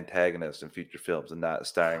more of an antagonist in future films and not a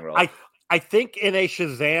starring role. I think in a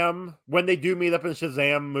Shazam, when they do meet up in a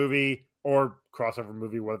Shazam movie or crossover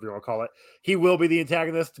movie, whatever you want to call it, he will be the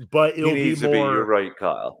antagonist, but it'll be more. You're right,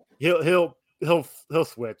 Kyle. He'll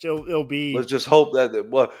switch. It'll be. Let's just hope that at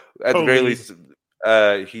the very least,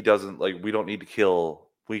 he doesn't we don't need to kill.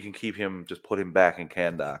 We can keep him. Just put him back in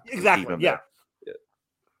Kahndaq. Exactly. Yeah.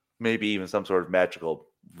 Maybe even some sort of magical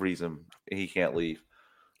reason he can't leave.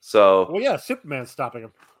 So. Well, yeah, Superman's stopping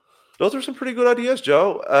him. Those are some pretty good ideas,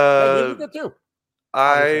 Joe. That too.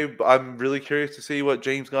 I'm really curious to see what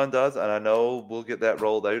James Gunn does, and I know we'll get that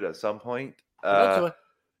rolled out at some point. We'll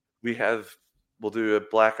do a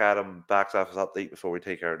Black Adam box office update before we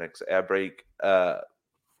take our next ad break.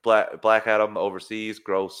 Black Adam overseas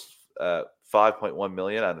gross $5.1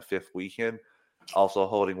 million on the fifth weekend, also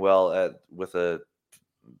holding well with a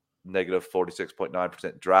negative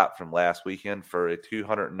 46.9% drop from last weekend for a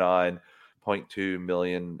 $209.2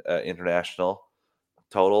 million international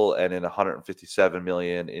total, and in $157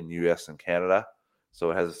 million in US and Canada.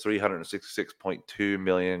 So it has a $366.2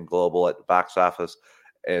 million global at the box office,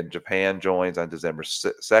 and Japan joins on December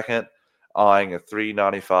 2nd, eyeing a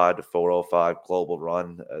 $395 to $405 global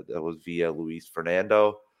run. That was via Luis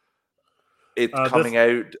Fernando. It's coming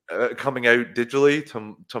out digitally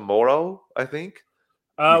tomorrow, I think.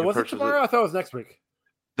 Was it tomorrow? I thought it was next week.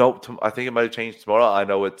 Nope, I think it might have changed tomorrow. I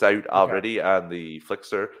know it's out already on the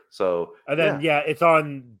Flixster. So and then it's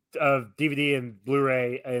on DVD and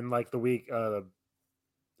Blu-ray in the week,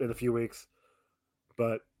 in a few weeks.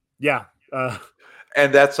 But yeah,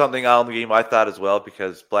 and that's something on the game I thought as well,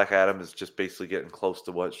 because Black Adam is just basically getting close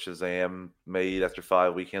to what Shazam made after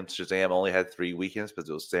 5 weekends. Shazam only had 3 weekends because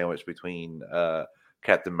it was sandwiched between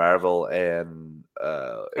Captain Marvel and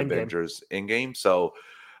Avengers Endgame. So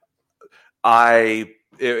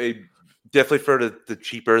it definitely for the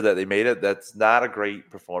cheaper that they made it, that's not a great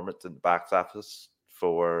performance in the box office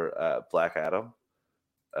for Black Adam.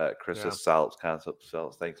 Chris is solid concept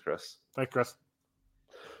sales. Thanks, Chris. Thanks, Chris.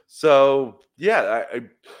 So yeah,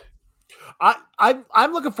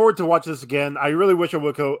 I'm looking forward to watch this again. I really wish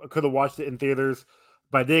I could have watched it in theaters,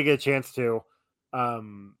 but I didn't get a chance to. I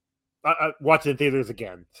watch it in theaters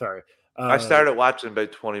again. Sorry. I started watching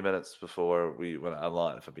about 20 minutes before we went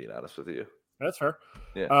online, if I'm being honest with you. That's fair.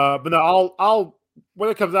 Yeah. But no, I'll when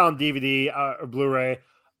it comes out on DVD or Blu-ray,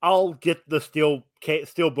 I'll get the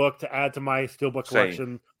Steelbook to add to my Steelbook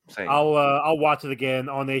collection. Same. I'll watch it again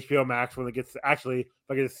on HBO Max when it gets. Actually, if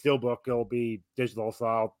I get a Steelbook, it'll be digital, so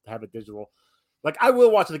I'll have it digital. I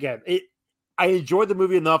will watch it again. I enjoyed the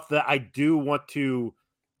movie enough that I do want to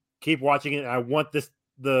keep watching it. And I want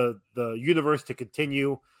the universe to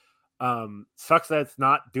continue. Sucks that it's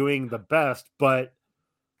not doing the best, but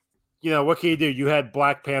what can you do? You had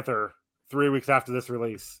Black Panther 3 weeks after this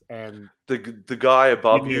release, and the guy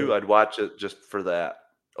above you, I'd watch it just for that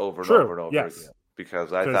over and over and over again,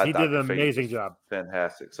 because I thought he did an amazing job.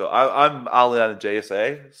 Fantastic. So I'm all in on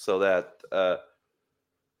JSA, so that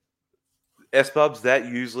S-Bubs, that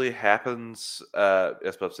usually happens.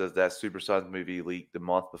 S-Bubs says that Super Sons movie leaked the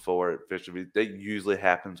month before it officially. That usually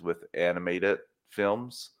happens with animated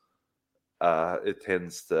films. It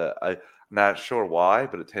tends to. I'm not sure why,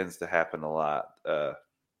 but it tends to happen a lot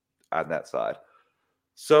on that side.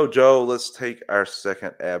 So, Joe, let's take our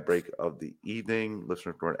second ad break of the evening.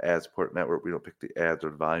 Listeners, we're an ad support network. We don't pick the ads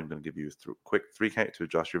or the volume. I'm going to give you a quick 3 count to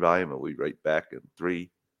adjust your volume, and we'll be right back in 3,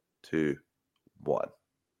 2, 1.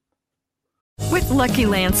 With Lucky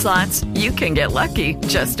Land Slots, you can get lucky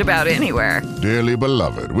just about anywhere. Dearly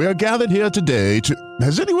beloved, we are gathered here today to...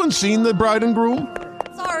 Has anyone seen the bride and groom?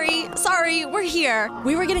 Sorry, we're here.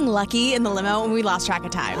 We were getting lucky in the limo and we lost track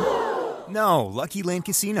of time. No, Lucky Land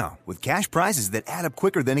Casino, with cash prizes that add up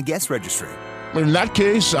quicker than a guest registry. In that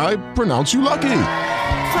case, I pronounce you lucky.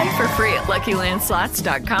 Play for free at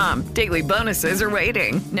LuckyLandSlots.com. Daily bonuses are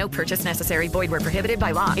waiting. No purchase necessary. Void where prohibited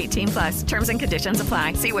by law. 18+. Terms and conditions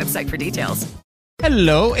apply. See website for details.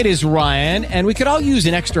 Hello, it is Ryan, and we could all use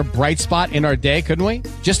an extra bright spot in our day, couldn't we?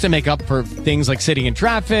 Just to make up for things like sitting in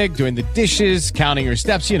traffic, doing the dishes, counting your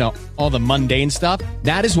steps, you know, all the mundane stuff.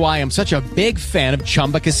 That is why I'm such a big fan of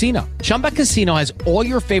Chumba Casino. Chumba Casino has all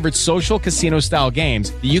your favorite social casino-style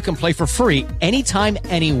games that you can play for free anytime,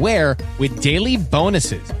 anywhere with daily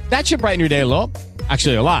bonuses. That should brighten your day a little.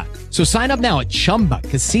 Actually, a lot. So sign up now at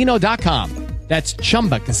ChumbaCasino.com. That's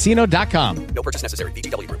ChumbaCasino.com. No purchase necessary.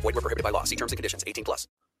 VGW Group. Void where prohibited by law. See terms and conditions. 18+.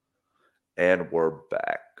 And we're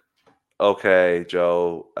back. Okay,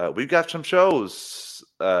 Joe. We've got some shows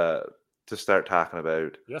to start talking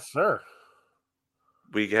about. Yes, sir.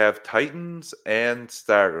 We have Titans and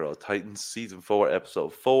Stargirl. Titans Season 4,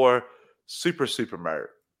 Episode 4. Super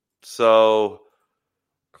Mart. So,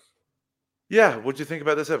 yeah, what'd you think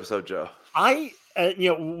about this episode, Joe? We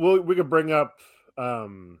could bring up...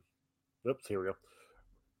 Oops, here we go.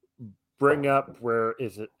 Bring up, where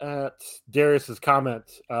is it at? Darius's comment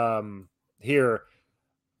here.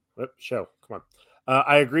 Come on.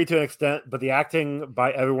 I agree to an extent, but the acting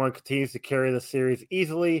by everyone continues to carry the series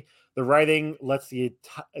easily. The writing lets the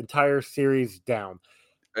entire series down.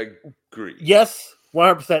 Agree. Yes,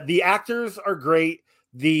 100%. The actors are great.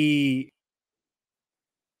 I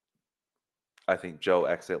think Joe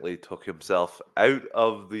accidentally took himself out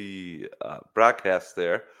of the broadcast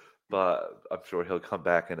there, but I'm sure he'll come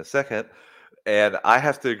back in a second. And I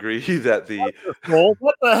have to agree that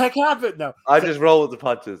what the heck happened? No, I just roll with the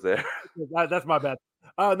punches there. That's my bad.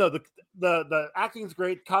 No, the acting's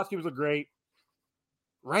great, costumes are great.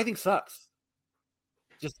 Writing sucks.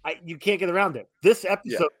 You can't get around it. This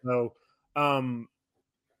episode, though, a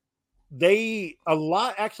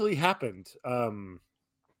lot actually happened. And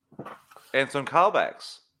some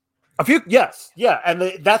callbacks. A few, yes, yeah, and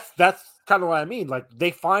that's kind of what I mean. Like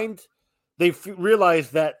they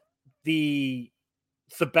realize that the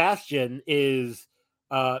Sebastian is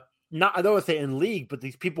not, I don't want to say in league, but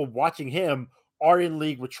these people watching him are in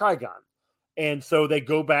league with Trigon, and so they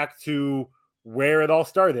go back to where it all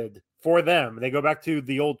started for them. They go back to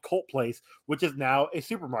the old cult place, which is now a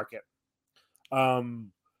supermarket.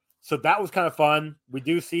 So that was kind of fun. We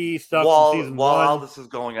do see stuff from season 1. While all this is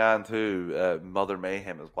going on, too, Mother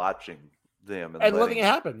Mayhem is watching them and letting it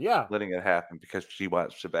happen. Yeah, letting it happen because she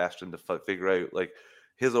wants Sebastian to figure out like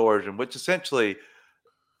his origin, which essentially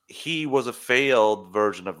he was a failed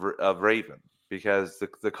version of Raven because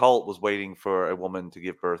the cult was waiting for a woman to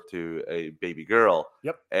give birth to a baby girl.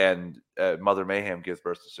 Yep, and Mother Mayhem gives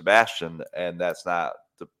birth to Sebastian, and that's not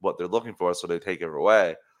what they're looking for, so they take her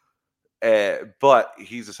away. But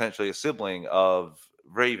he's essentially a sibling of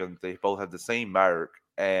Raven. They both have the same mark,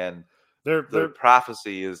 and their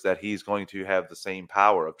prophecy is that he's going to have the same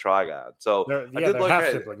power of Trigon. So they're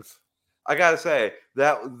half siblings. I gotta say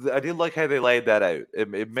that I did like how they laid that out.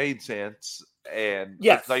 It made sense, and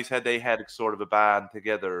it's nice how they had sort of a bond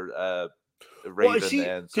together. Raven and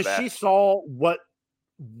Sebastian, because she saw what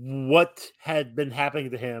had been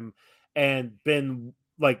happening to him, and been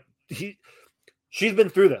like She's been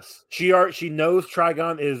through this. She knows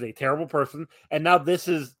Trigon is a terrible person, and now this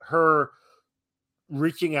is her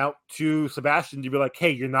reaching out to Sebastian to be like,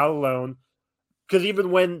 "Hey, you're not alone." Because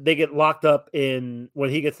even when he gets locked up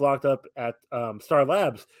at Star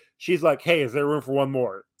Labs, she's like, "Hey, is there room for one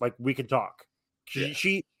more? Like, we can talk."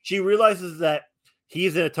 She realizes that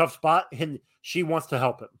he's in a tough spot, and she wants to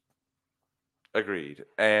help him. Agreed.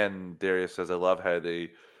 And Darius says, "I love how they're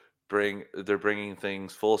bringing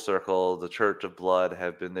things full circle. The Church of Blood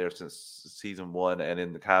have been there since season 1, and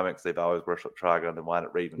in the comics, they've always worshipped Trigon and wanted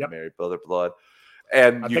Raven to marry Brother Blood."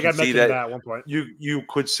 And you can see that at one point. You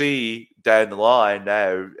could see down the line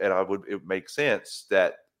now, and it would make sense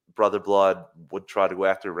that Brother Blood would try to go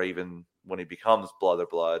after Raven when he becomes Brother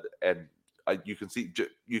Blood, and you can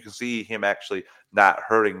see him actually not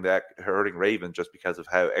hurting Raven just because of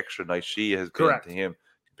how extra nice she has been to him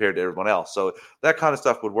compared to everyone else. So that kind of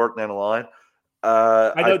stuff would work down the line.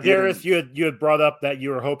 I know, Darius, you had brought up that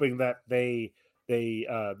you were hoping that the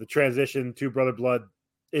transition to Brother Blood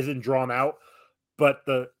isn't drawn out, but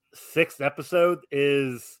the 6th episode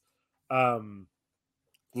is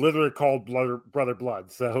literally called Brother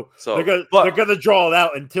Blood. So they're gonna draw it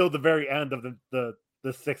out until the very end of the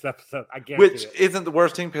 6th episode. I guarantee Which isn't the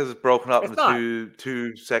worst thing because it's broken up into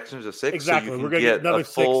two sections of 6. Exactly. So you We're can gonna get another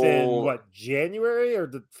full, 6 in January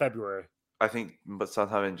or February? I think, but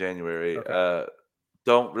sometime in January. Okay.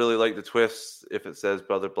 Don't really like the twist if it says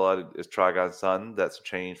Brother Blood is Trigon's son. That's a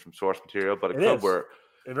change from source material, but it could work.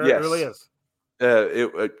 It really is.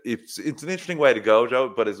 It's an interesting way to go, Joe,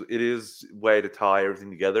 but it is a way to tie everything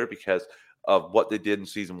together because of what they did in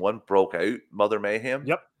season 1 broke out Mother Mayhem.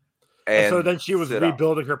 Yep. And so then she was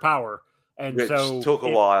rebuilding her power, And which so took a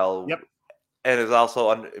while. Yep. And it's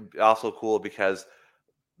also cool because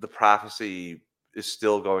the prophecy is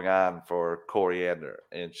still going on for Coriander,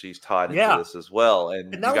 and she's tied into this as well.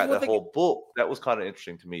 And you got that whole book that was kind of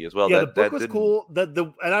interesting to me as well. Yeah, the book was cool.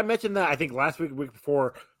 And I mentioned that I think last week, week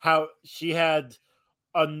before, how she had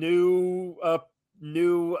a new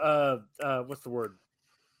what's the word?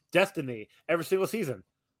 Destiny every single season.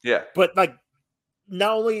 Yeah, but like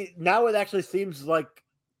now it actually seems like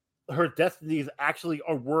her destinies actually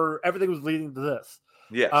everything was leading to this.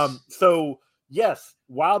 Yes. So yes,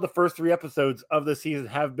 while the first 3 episodes of the season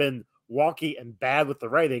have been wonky and bad with the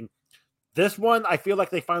writing, this one I feel like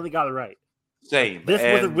they finally got it right. Same.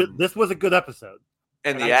 This was a good episode.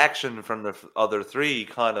 And the action from the other 3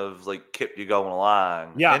 kind of like kept you going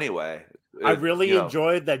along. Yeah. Anyway, I really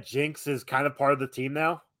enjoyed that Jinx is kind of part of the team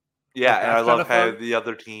now. Yeah, and I love how the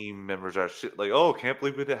other team members are like, "Oh, can't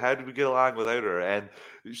believe how did we get along without her?" And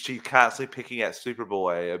she's constantly picking at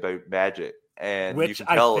Superboy about magic, and you can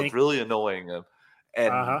tell it's really annoying him.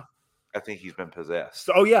 And I think he's been possessed.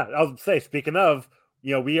 So, I'll say. Speaking of,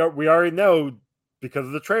 we already know because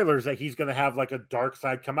of the trailers that he's going to have like a dark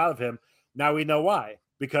side come out of him. Now we know why,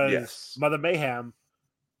 because Mother Mayhem,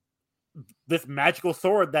 this magical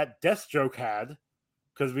sword that Deathstroke had,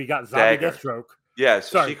 because we got zombie Deathstroke. Yeah,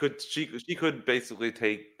 so she could basically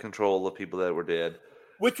take control of people that were dead,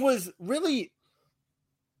 which was really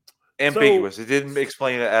ambiguous. It didn't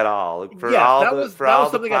explain it at all. For all the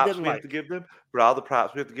props we have to give them,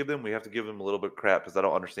 we have to give them a little bit of crap because I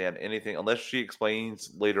don't understand anything unless she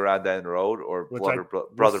explains later on down the road, or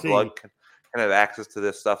Brother Blood can have access to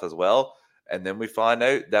this stuff as well. And then we find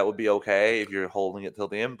out that would be okay if you're holding it till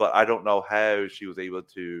the end. But I don't know how she was able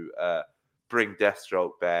to bring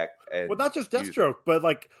Deathstroke back. And not just Deathstroke, but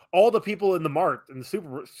like all the people in the mart, in the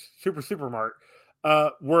super mart,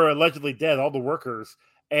 were allegedly dead. All the workers,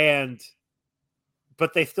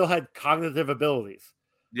 but they still had cognitive abilities.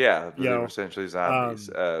 Yeah, they were essentially zombies.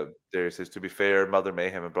 There says, to be fair, Mother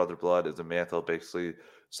Mayhem and Brother Blood is a mantle. Basically,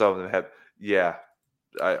 some of them have. Yeah,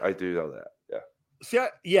 I do know that.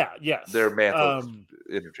 Yes. They're mantles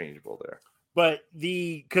interchangeable there. But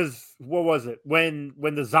because what was it when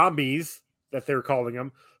the zombies that they were calling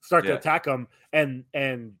them start to attack them, and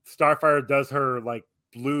Starfire does her like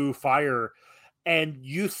blue fire, and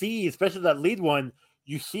you see, especially that lead one,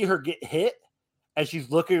 you see her get hit, and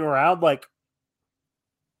she's looking around like,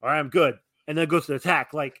 all right, I'm good, and then goes to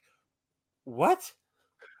attack. Like, what?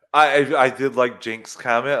 I did like Jinx's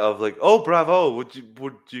comment of like, oh, bravo! Would you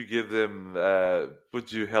give them?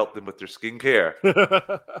 Would you help them with their skincare?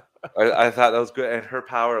 I thought that was good, and her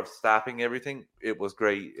power of stopping everything, it was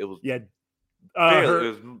great. It was it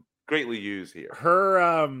was greatly used here.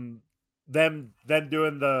 Her them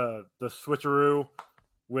doing the switcheroo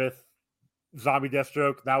with zombie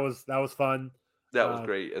Deathstroke, that was fun. That was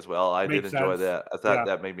great as well. I did enjoy that. I thought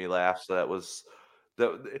that made me laugh. So it was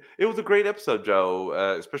a great episode, Joe.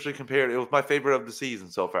 Especially compared, it was my favorite of the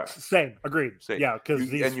season so far. Same, agreed. Yeah,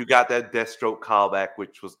 because you got that Deathstroke callback,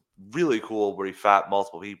 which was really cool, where he fought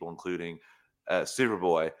multiple people, including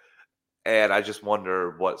Superboy. And I just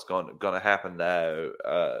wonder what's going to happen now.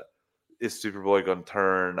 Is Superboy going to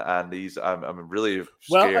turn on these? I'm really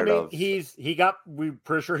scared of. We're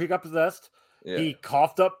pretty sure he got possessed. Yeah. He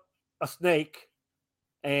coughed up a snake,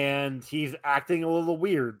 and he's acting a little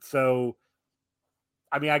weird. So,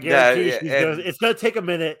 I mean, I guarantee it's going to take a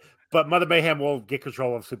minute, but Mother Mayhem will get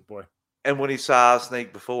control of Superboy. And when he saw a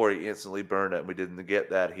snake before, he instantly burned it. And we didn't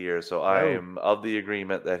get that here. So I am of the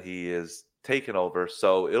agreement that he is taken over.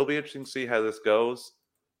 So it'll be interesting to see how this goes,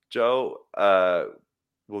 Joe.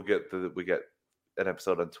 We get an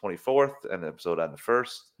episode on 24th and an episode on the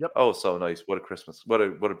 1st. Yep. Oh, so nice. What a Christmas. What a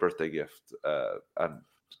birthday gift. On a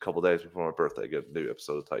couple days before my birthday, I get a new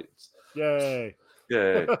episode of Titans. Yay.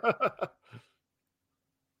 Yay.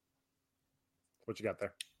 What you got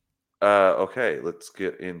there? Okay, let's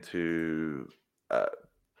get into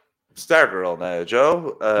Stargirl now,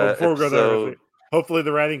 Joe. Before we go there, hopefully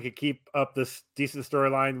the writing can keep up this decent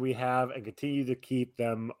storyline we have and continue to keep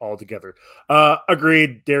them all together.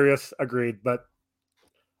 Agreed, Darius. Agreed, but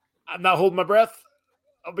I'm not holding my breath.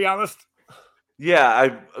 I'll be honest.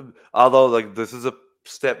 Yeah, although like this is a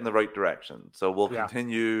step in the right direction, so we'll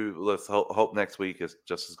continue. Let's hope next week is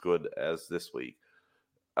just as good as this week.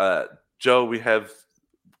 Joe, we have a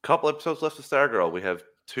couple episodes left of Stargirl. We have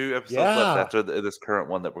 2 episodes left after this current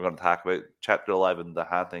one that we're going to talk about. Chapter 11, The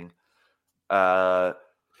Haunting.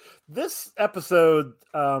 This episode,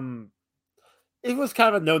 it was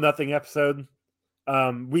kind of a know-nothing episode.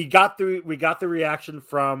 We got the reaction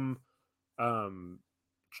from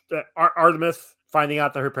Artemis finding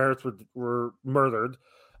out that her parents were murdered.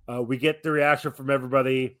 We get the reaction from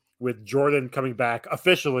everybody with Jordan coming back,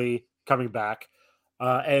 officially coming back,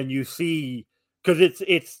 and you see because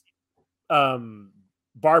it's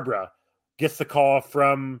Barbara gets the call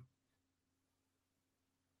from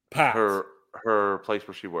Pat, her place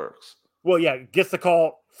where she works. Well, yeah, gets the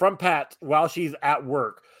call from Pat while she's at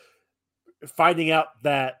work, finding out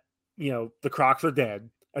that the Crocs are dead,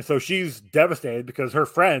 and so she's devastated because her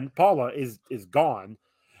friend Paula is gone,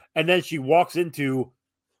 and then she walks into,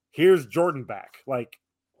 here's Jordan back. Like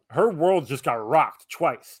her world just got rocked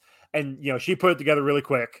twice, and she put it together really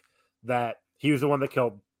quick that he was the one that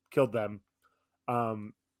killed them.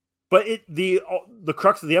 But the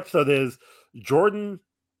crux of the episode is Jordan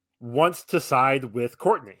wants to side with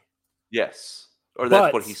Courtney. Yes. Or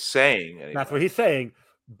that's what he's saying. Anyway. That's what he's saying.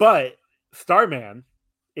 But Starman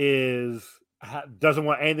doesn't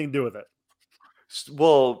want anything to do with it.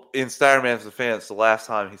 Well, in Starman's defense, the last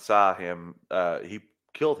time he saw him, he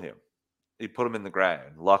killed him. He put him in the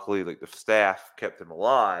ground. Luckily, the staff kept him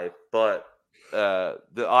alive, but the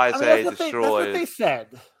ISA destroyed that's what they said.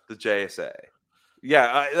 The JSA.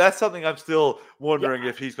 Yeah, that's something I'm still wondering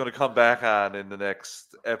if he's going to come back on in the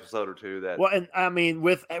next episode or two. Well, and I mean,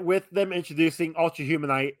 with them introducing Ultra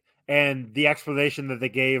Humanite and the explanation that they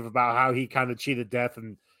gave about how he kind of cheated death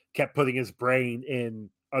and kept putting his brain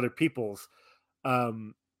in other people's,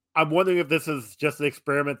 I'm wondering if this is just an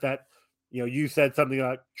experiment that, you said something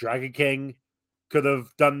like Dragon King could have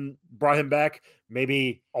brought him back.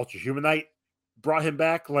 Maybe Ultra Humanite brought him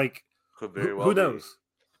back. Like, could very well who knows?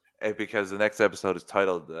 Because the next episode is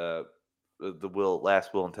titled the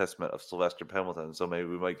last will and testament of Sylvester Pendleton, so maybe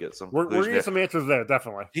we might get some. We're getting some answers there,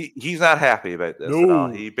 definitely. He's not happy about this at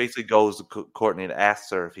all. He basically goes to Courtney and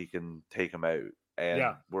asks her if he can take him out,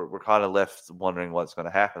 and we're kind of left wondering what's going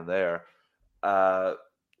to happen there. I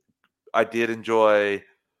did enjoy,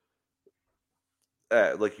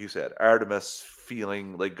 like you said, Artemis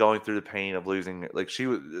feeling like going through the pain of losing. Like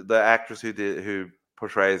the actress who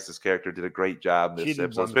portrays this character did a great job in this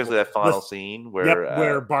episode, especially that final scene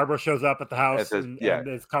where Barbara shows up at the house and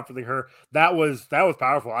is comforting her. That was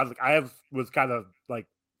powerful. I was kind of like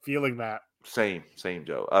feeling that. Same,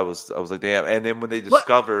 Joe. I was like, damn. And then when they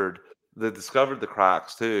discovered the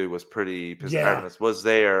Crocs too was pretty. Because Artemis was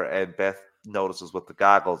there, and Beth notices with the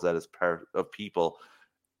goggles that is part of people.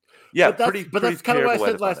 Yeah, but that's kind of what I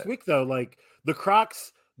said last week, though. Like the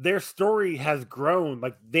Crocs, their story has grown.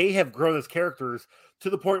 Like they have grown as characters to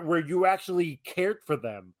the point where you actually cared for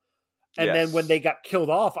them. And then when they got killed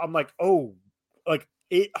off, I'm like, oh, like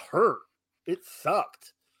it hurt. It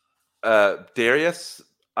sucked. Darius,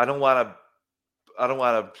 I don't want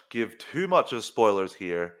to give too much of spoilers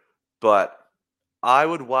here, but I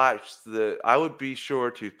would be sure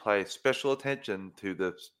to pay special attention to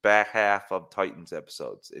the back half of Titans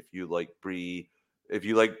episodes if you like Bree's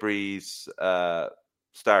Stargirl.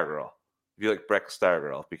 If you like Breck's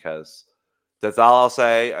Stargirl, because that's all I'll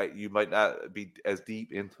say. You might not be as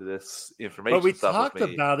deep into this information. But we talked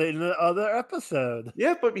about it in the other episode.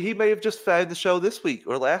 Yeah, but he may have just found the show this week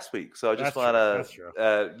or last week. So I just want to,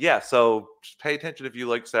 so just pay attention if you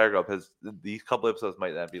like Stargirl, because these couple episodes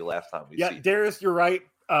might not be the last time we see. Darius, you're right.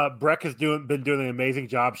 Breck has been doing an amazing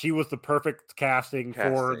job. She was the perfect casting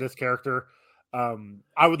for this character.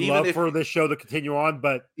 I would love for this show to continue on,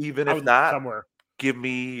 but even if not, give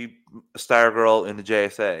me Stargirl in the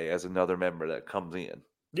JSA as another member that comes in.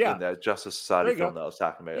 Yeah, in that Justice Society film that I was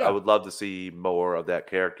talking about. Yeah. I would love to see more of that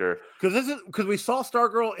character because we saw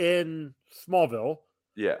Stargirl in Smallville.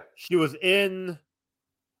 Yeah, she was in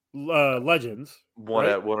Legends. One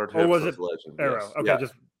or two. Or was it Legends? Arrow? Yes. Okay, yeah.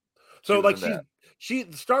 just so like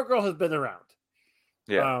Stargirl has been around.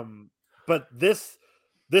 Yeah. But this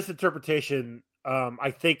interpretation,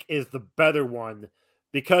 I think, is the better one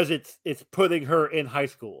because it's putting her in high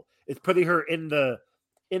school. It's putting her in the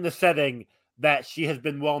setting that she has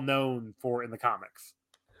been well known for in the comics.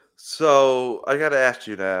 So I got to ask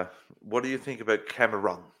you now, what do you think about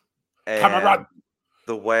Cameron? Cameron,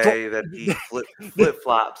 the way that he flip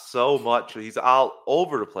flops so much, he's all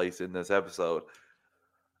over the place in this episode.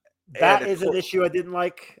 That is an issue I didn't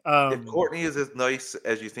like. If Courtney is as nice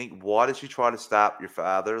as you think, why did she try to stop your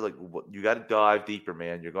father? Like, you got to dive deeper,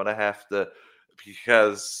 man. You're gonna have to,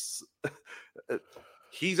 because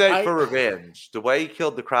he's out for revenge. The way he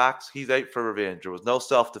killed the Crocs, he's out for revenge. There was no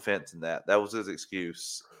self-defense in that. That was his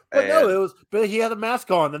excuse. But he had a mask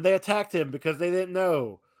on, and they attacked him because they didn't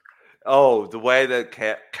know. Oh, the way that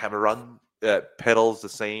Cameron peddles the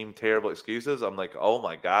same terrible excuses. I'm like, oh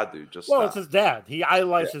my god, dude, just stop. It's his dad. He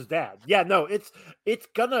idolized his dad. Yeah, no, there's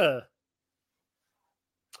gonna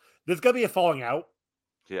be a falling out.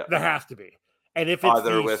 Yeah, there has to be. And if it's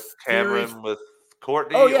either with Cameron with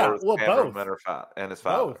Courtney Oh yeah, or well, Cameron both. and his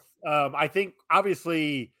father? Both. I think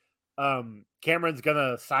obviously Cameron's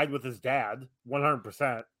gonna side with his dad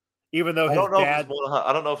 100%, even though I don't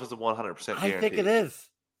know if it's a 100% guarantee. I think it is.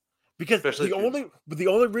 Because Especially the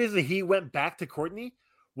only reason he went back to Courtney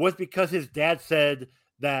was because his dad said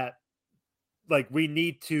that, like, we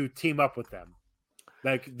need to team up with them.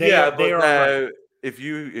 Like they are right.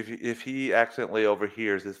 If he accidentally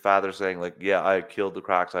overhears his father saying, like, yeah, I killed the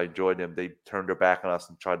Crocs, I enjoyed them, they turned their back on us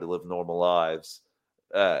and tried to live normal lives.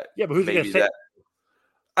 Yeah, but who's he gonna say?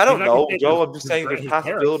 I don't know, Joe. I'm just saying his there's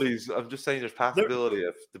possibilities. I'm just saying there's possibility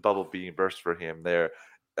of the bubble being burst for him there.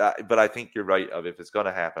 But I think you're right. If it's going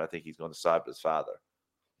to happen, I think he's going to side with his father.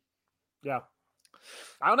 Yeah,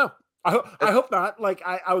 I don't know. I hope not. Like,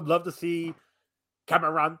 I would love to see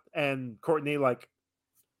Cameron and Courtney like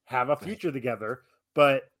have a future together.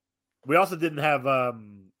 But we also didn't have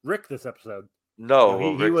Rick this episode. No,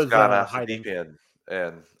 he was hiding. deep in,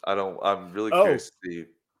 and I'm really curious to see.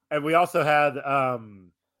 And we also had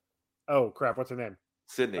oh crap, what's her name?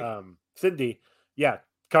 Sydney. Cindy. Yeah,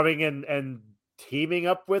 coming in and teaming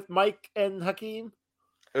up with Mike and Hakeem.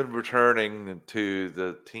 And returning to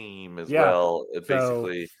the team as well.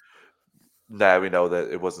 Basically, now we know that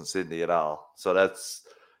it wasn't Sydney at all. So that's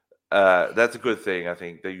a good thing. I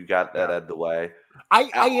think that you got that out of the way. I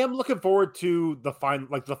am looking forward to the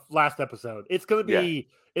the last episode. It's gonna be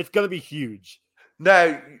huge.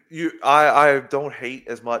 No, I don't hate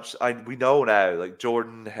as much. We know now, like,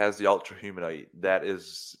 Jordan has the Ultra Humanite. That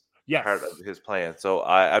is part of his plan. So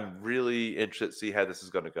I'm really interested to see how this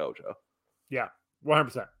is going to go, Joe. Yeah,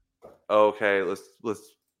 100%. Okay, let's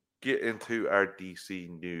get into our DC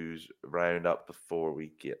news roundup before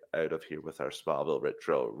we get out of here with our Smallville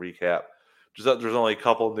Retro recap. There's only a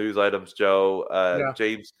couple news items, Joe.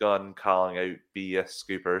 James Gunn calling out BS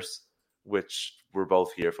Scoopers, which we're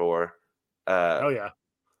both here for.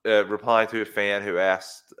 Replying to a fan who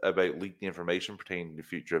asked about leaked information pertaining to the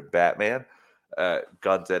future of Batman,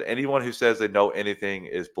 Gunn said, anyone who says they know anything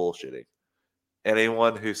is bullshitting.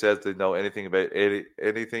 Anyone who says they know anything about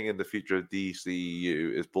anything in the future of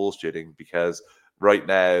DCU is bullshitting, because right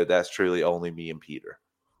now that's truly only me and Peter.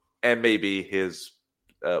 And maybe his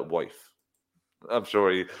wife. I'm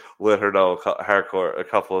sure he let her know hardcore a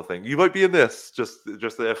couple of things. You might be in this, just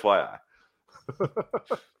the FYI.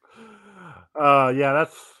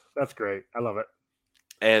 That's great. I love it.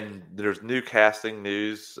 And there's new casting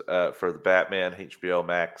news for the Batman HBO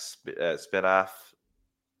Max spinoff,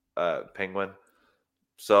 Penguin.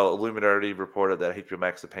 So Illuminati reported that HBO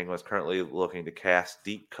Max The Penguin is currently looking to cast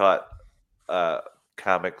deep cut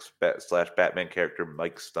comics / Batman character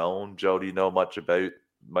Mike Stone. Joe, do you know much about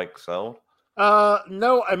Mike Stone?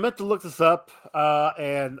 No, I meant to look this up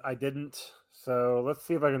and I didn't. So let's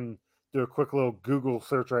see if I can do a quick little Google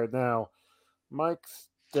search right now. Mike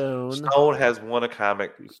Stone. Stone has won a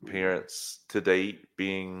comic appearance to date,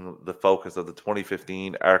 being the focus of the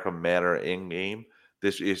 2015 Arkham Manor in-game.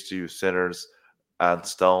 This issue centers on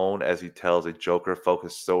Stone as he tells a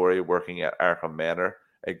Joker-focused story working at Arkham Manor,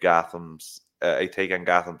 a take on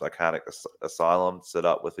Gotham's iconic asylum set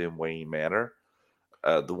up within Wayne Manor.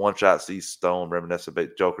 The one-shot sees Stone reminisce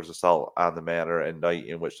about Joker's assault on the manor and night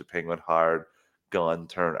in which the Penguin hired Gunn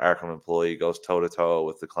turned Arkham employee goes toe-to-toe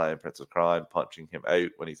with the Clan Prince of Crime, punching him out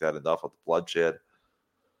when he's had enough of the bloodshed.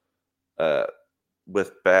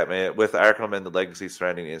 With Arkham and the legacy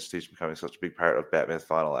surrounding the institution becoming such a big part of Batman's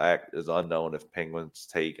final act, it is unknown if Penguin's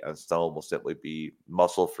take on Stone will simply be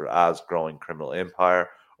muscle for Oz's growing criminal empire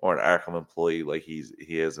or an Arkham employee like he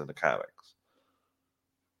is in the comics.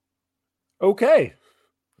 Okay.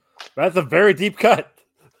 That's a very deep cut.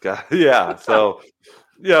 Yeah, so...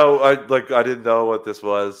 I didn't know what this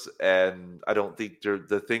was, and I don't think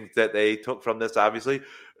the things that they took from this, obviously,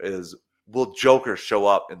 is will Joker show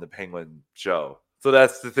up in the Penguin show? So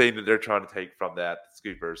that's the thing that they're trying to take from that,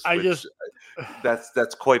 Scoopers.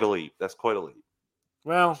 That's quite a leap. That's quite a leap.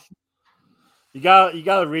 Well, you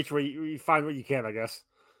gotta reach where you find what you can, I guess.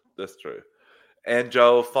 That's true. And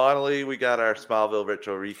Joe, finally, we got our Smallville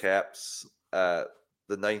Retro recaps. The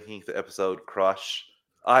 19th episode, Crush.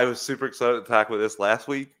 I was super excited to talk about this last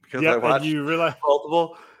week because I watched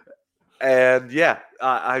multiple. And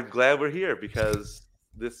I'm glad we're here because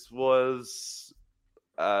this was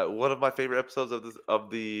one of my favorite episodes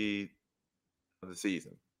of the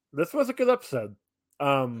season. This was a good episode.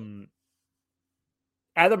 Adam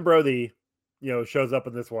Brody, shows up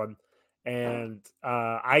in this one, and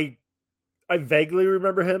I vaguely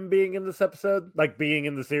remember him being in this episode, like being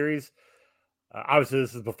in the series. Obviously,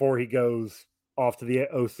 this is before he goes off to the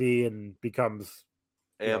OC and becomes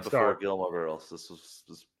And before Gilmore Girls. This was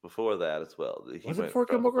before that as well. Was it before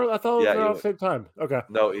Gilmore Girls? I thought it was around the same time. Okay.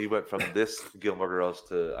 No, he went from this Gilmore Girls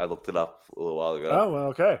to, I looked it up a little while ago. Oh, well,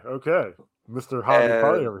 okay. Mr. Hobby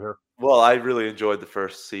Party over here. Well, I really enjoyed the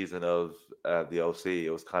first season of the OC.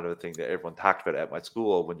 It was kind of a thing that everyone talked about at my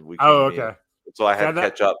school when we came in. So I had to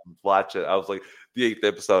catch up and watch it. I was like the 8th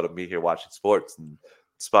episode of me here watching sports and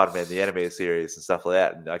Spider-Man, the animated series and stuff like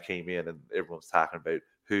that. And I came in and everyone was talking about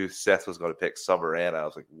who Seth was going to pick, Summer Anna. I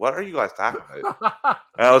was like, what are you guys talking about?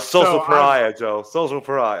 And I was social pariah, Joe. Social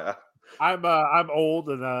pariah. I'm old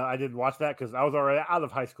and I didn't watch that because I was already out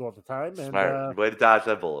of high school at the time. And, Smart. Way to dodge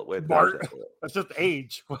that bullet. That's just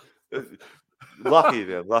age. Lucky,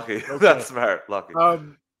 man. Lucky. Okay. That's smart. Lucky.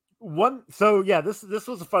 This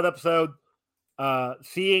was a fun episode.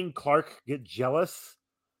 Seeing Clark get jealous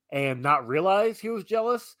and not realize he was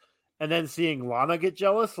jealous, and then seeing Lana get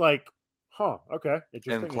jealous, like, okay.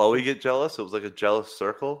 And Chloe get jealous. It was like a jealous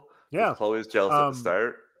circle. Yeah. Chloe was jealous at the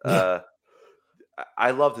start.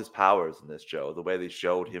 I loved his powers in this show. The way they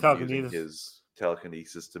showed him using his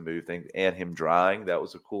telekinesis to move things and him drawing. That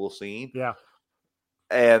was a cool scene. Yeah.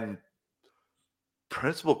 And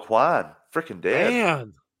Principal Quan, freaking dead.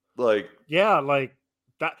 Man. Like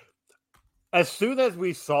that. As soon as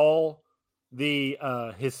we saw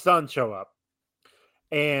his son show up,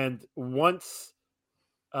 and once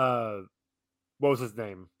what was his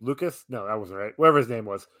name? Lucas? No, that wasn't right. Whatever his name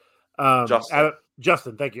was.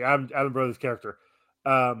 Justin, thank you. Adam Brody's character.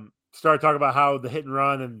 Started talking about how the hit and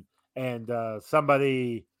run and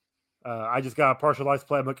somebody I just got a partial license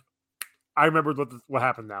plate. I'm like, I remembered what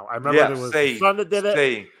happened now. I remember there was the son that did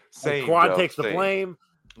it. Quan takes the blame.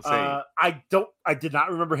 I did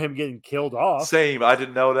not remember him getting killed off. Same. I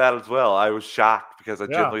didn't know that as well. I was shocked because I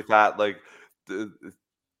generally thought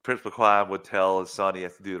Principal Quan would tell his son he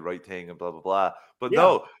has to do the right thing and blah, blah, blah. But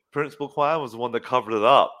no, Principal Quan was the one that covered it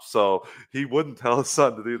up. So he wouldn't tell his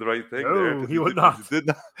son to do the right thing. No, he would not.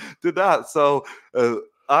 Did not. So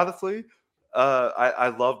honestly,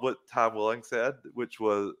 I love what Tom Welling said, which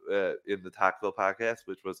was in the Tactville podcast,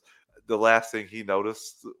 which was the last thing he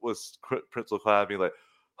noticed was Principal Quan being like,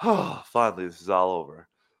 oh, finally, this is all over.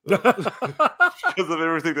 Because of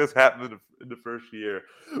everything that's happened in the first year.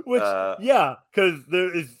 Which, because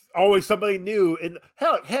there is always somebody new. And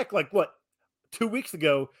heck, like what, 2 weeks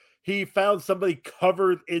ago, he found somebody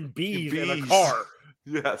covered in bees in a car.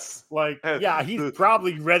 Yes. He's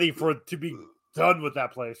probably ready to be done with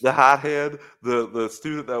that place. The hothead, the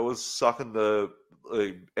student that was sucking the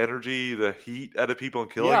energy, the heat out of people and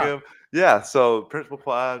killing him. Yeah, so Principal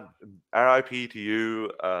Quan, RIP to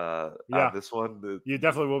you on this one. You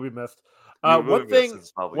definitely will be missed. One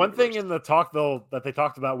thing in the Talkville that they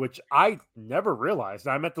talked about, which I never realized,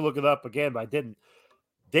 and I meant to look it up again, but I didn't.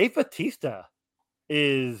 Dave Bautista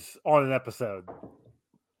is on an episode.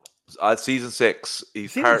 Season 6.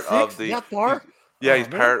 He's part of the... That far? He's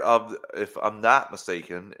part of, if I'm not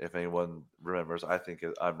mistaken, if anyone remembers, I think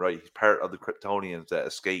I'm right. He's part of the Kryptonians that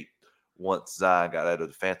escaped once Zahn got out of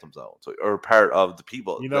the Phantom Zone. So, or part of the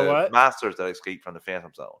people, masters that escaped from the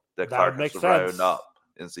Phantom Zone that Clark has to round up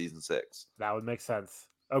in season 6. That would make sense.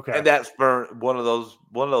 Okay. And that's for one of those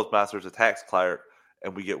masters attacks Clark,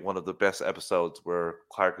 and we get one of the best episodes where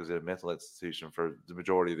Clark is in a mental institution for the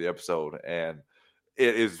majority of the episode, and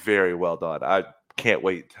it is very well done. I can't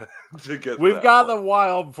wait to get. We've got a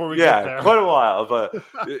while before we get there. Quite a while, but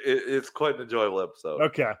it's quite an enjoyable episode.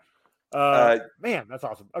 Okay, man, that's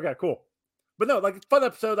awesome. Okay, cool. But no, fun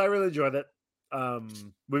episode. I really enjoyed it.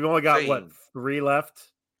 We've only got 3 left.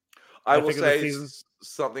 I will say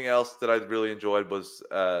something else that I really enjoyed was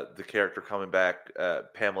the character coming back,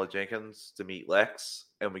 Pamela Jenkins, to meet Lex,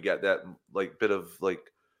 and we got that bit of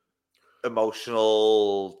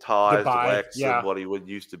emotional ties to Lex and what he would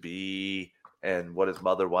used to be. And what his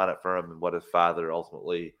mother wanted for him, and what his father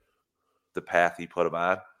ultimately, the path he put him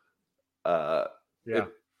on. I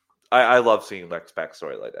love seeing Lex's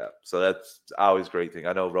backstory like that. So that's always a great thing.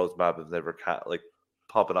 I know Rosenbaum is never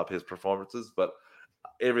pumping up his performances, but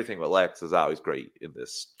everything with Lex is always great in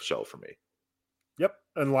this show for me. Yep,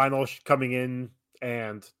 and Lionel coming in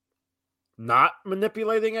and not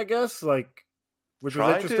manipulating, I guess, which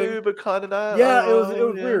was interesting, but kind of not. Yeah, it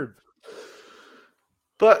was weird.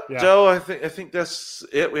 But Joe, I think that's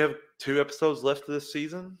it. We have 2 episodes left of this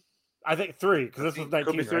season. I think 3 because this was 19.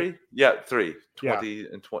 Could be 3. Right? Yeah, 3. 20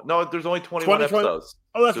 and 20. No, there's only 21 episodes.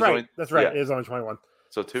 Oh, that's right. That's right. It is only 21.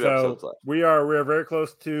 So 2 episodes left. We are very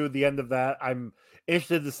close to the end of that. I'm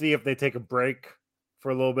interested to see if they take a break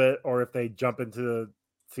for a little bit or if they jump into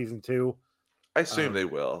season 2. I assume they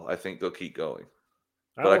will. I think they'll keep going.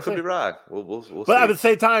 But I could be wrong. We'll but see. At the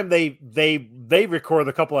same time, they record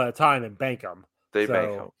a couple at a time and bank them. They So,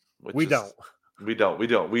 make them. we don't. We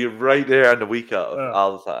don't. We're right there on the week of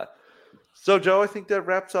all the time. So, Joe, I think that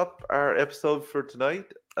wraps up our episode for tonight.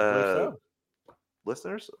 So.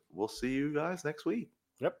 Listeners, we'll see you guys next week.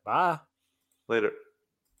 Yep. Bye. Later.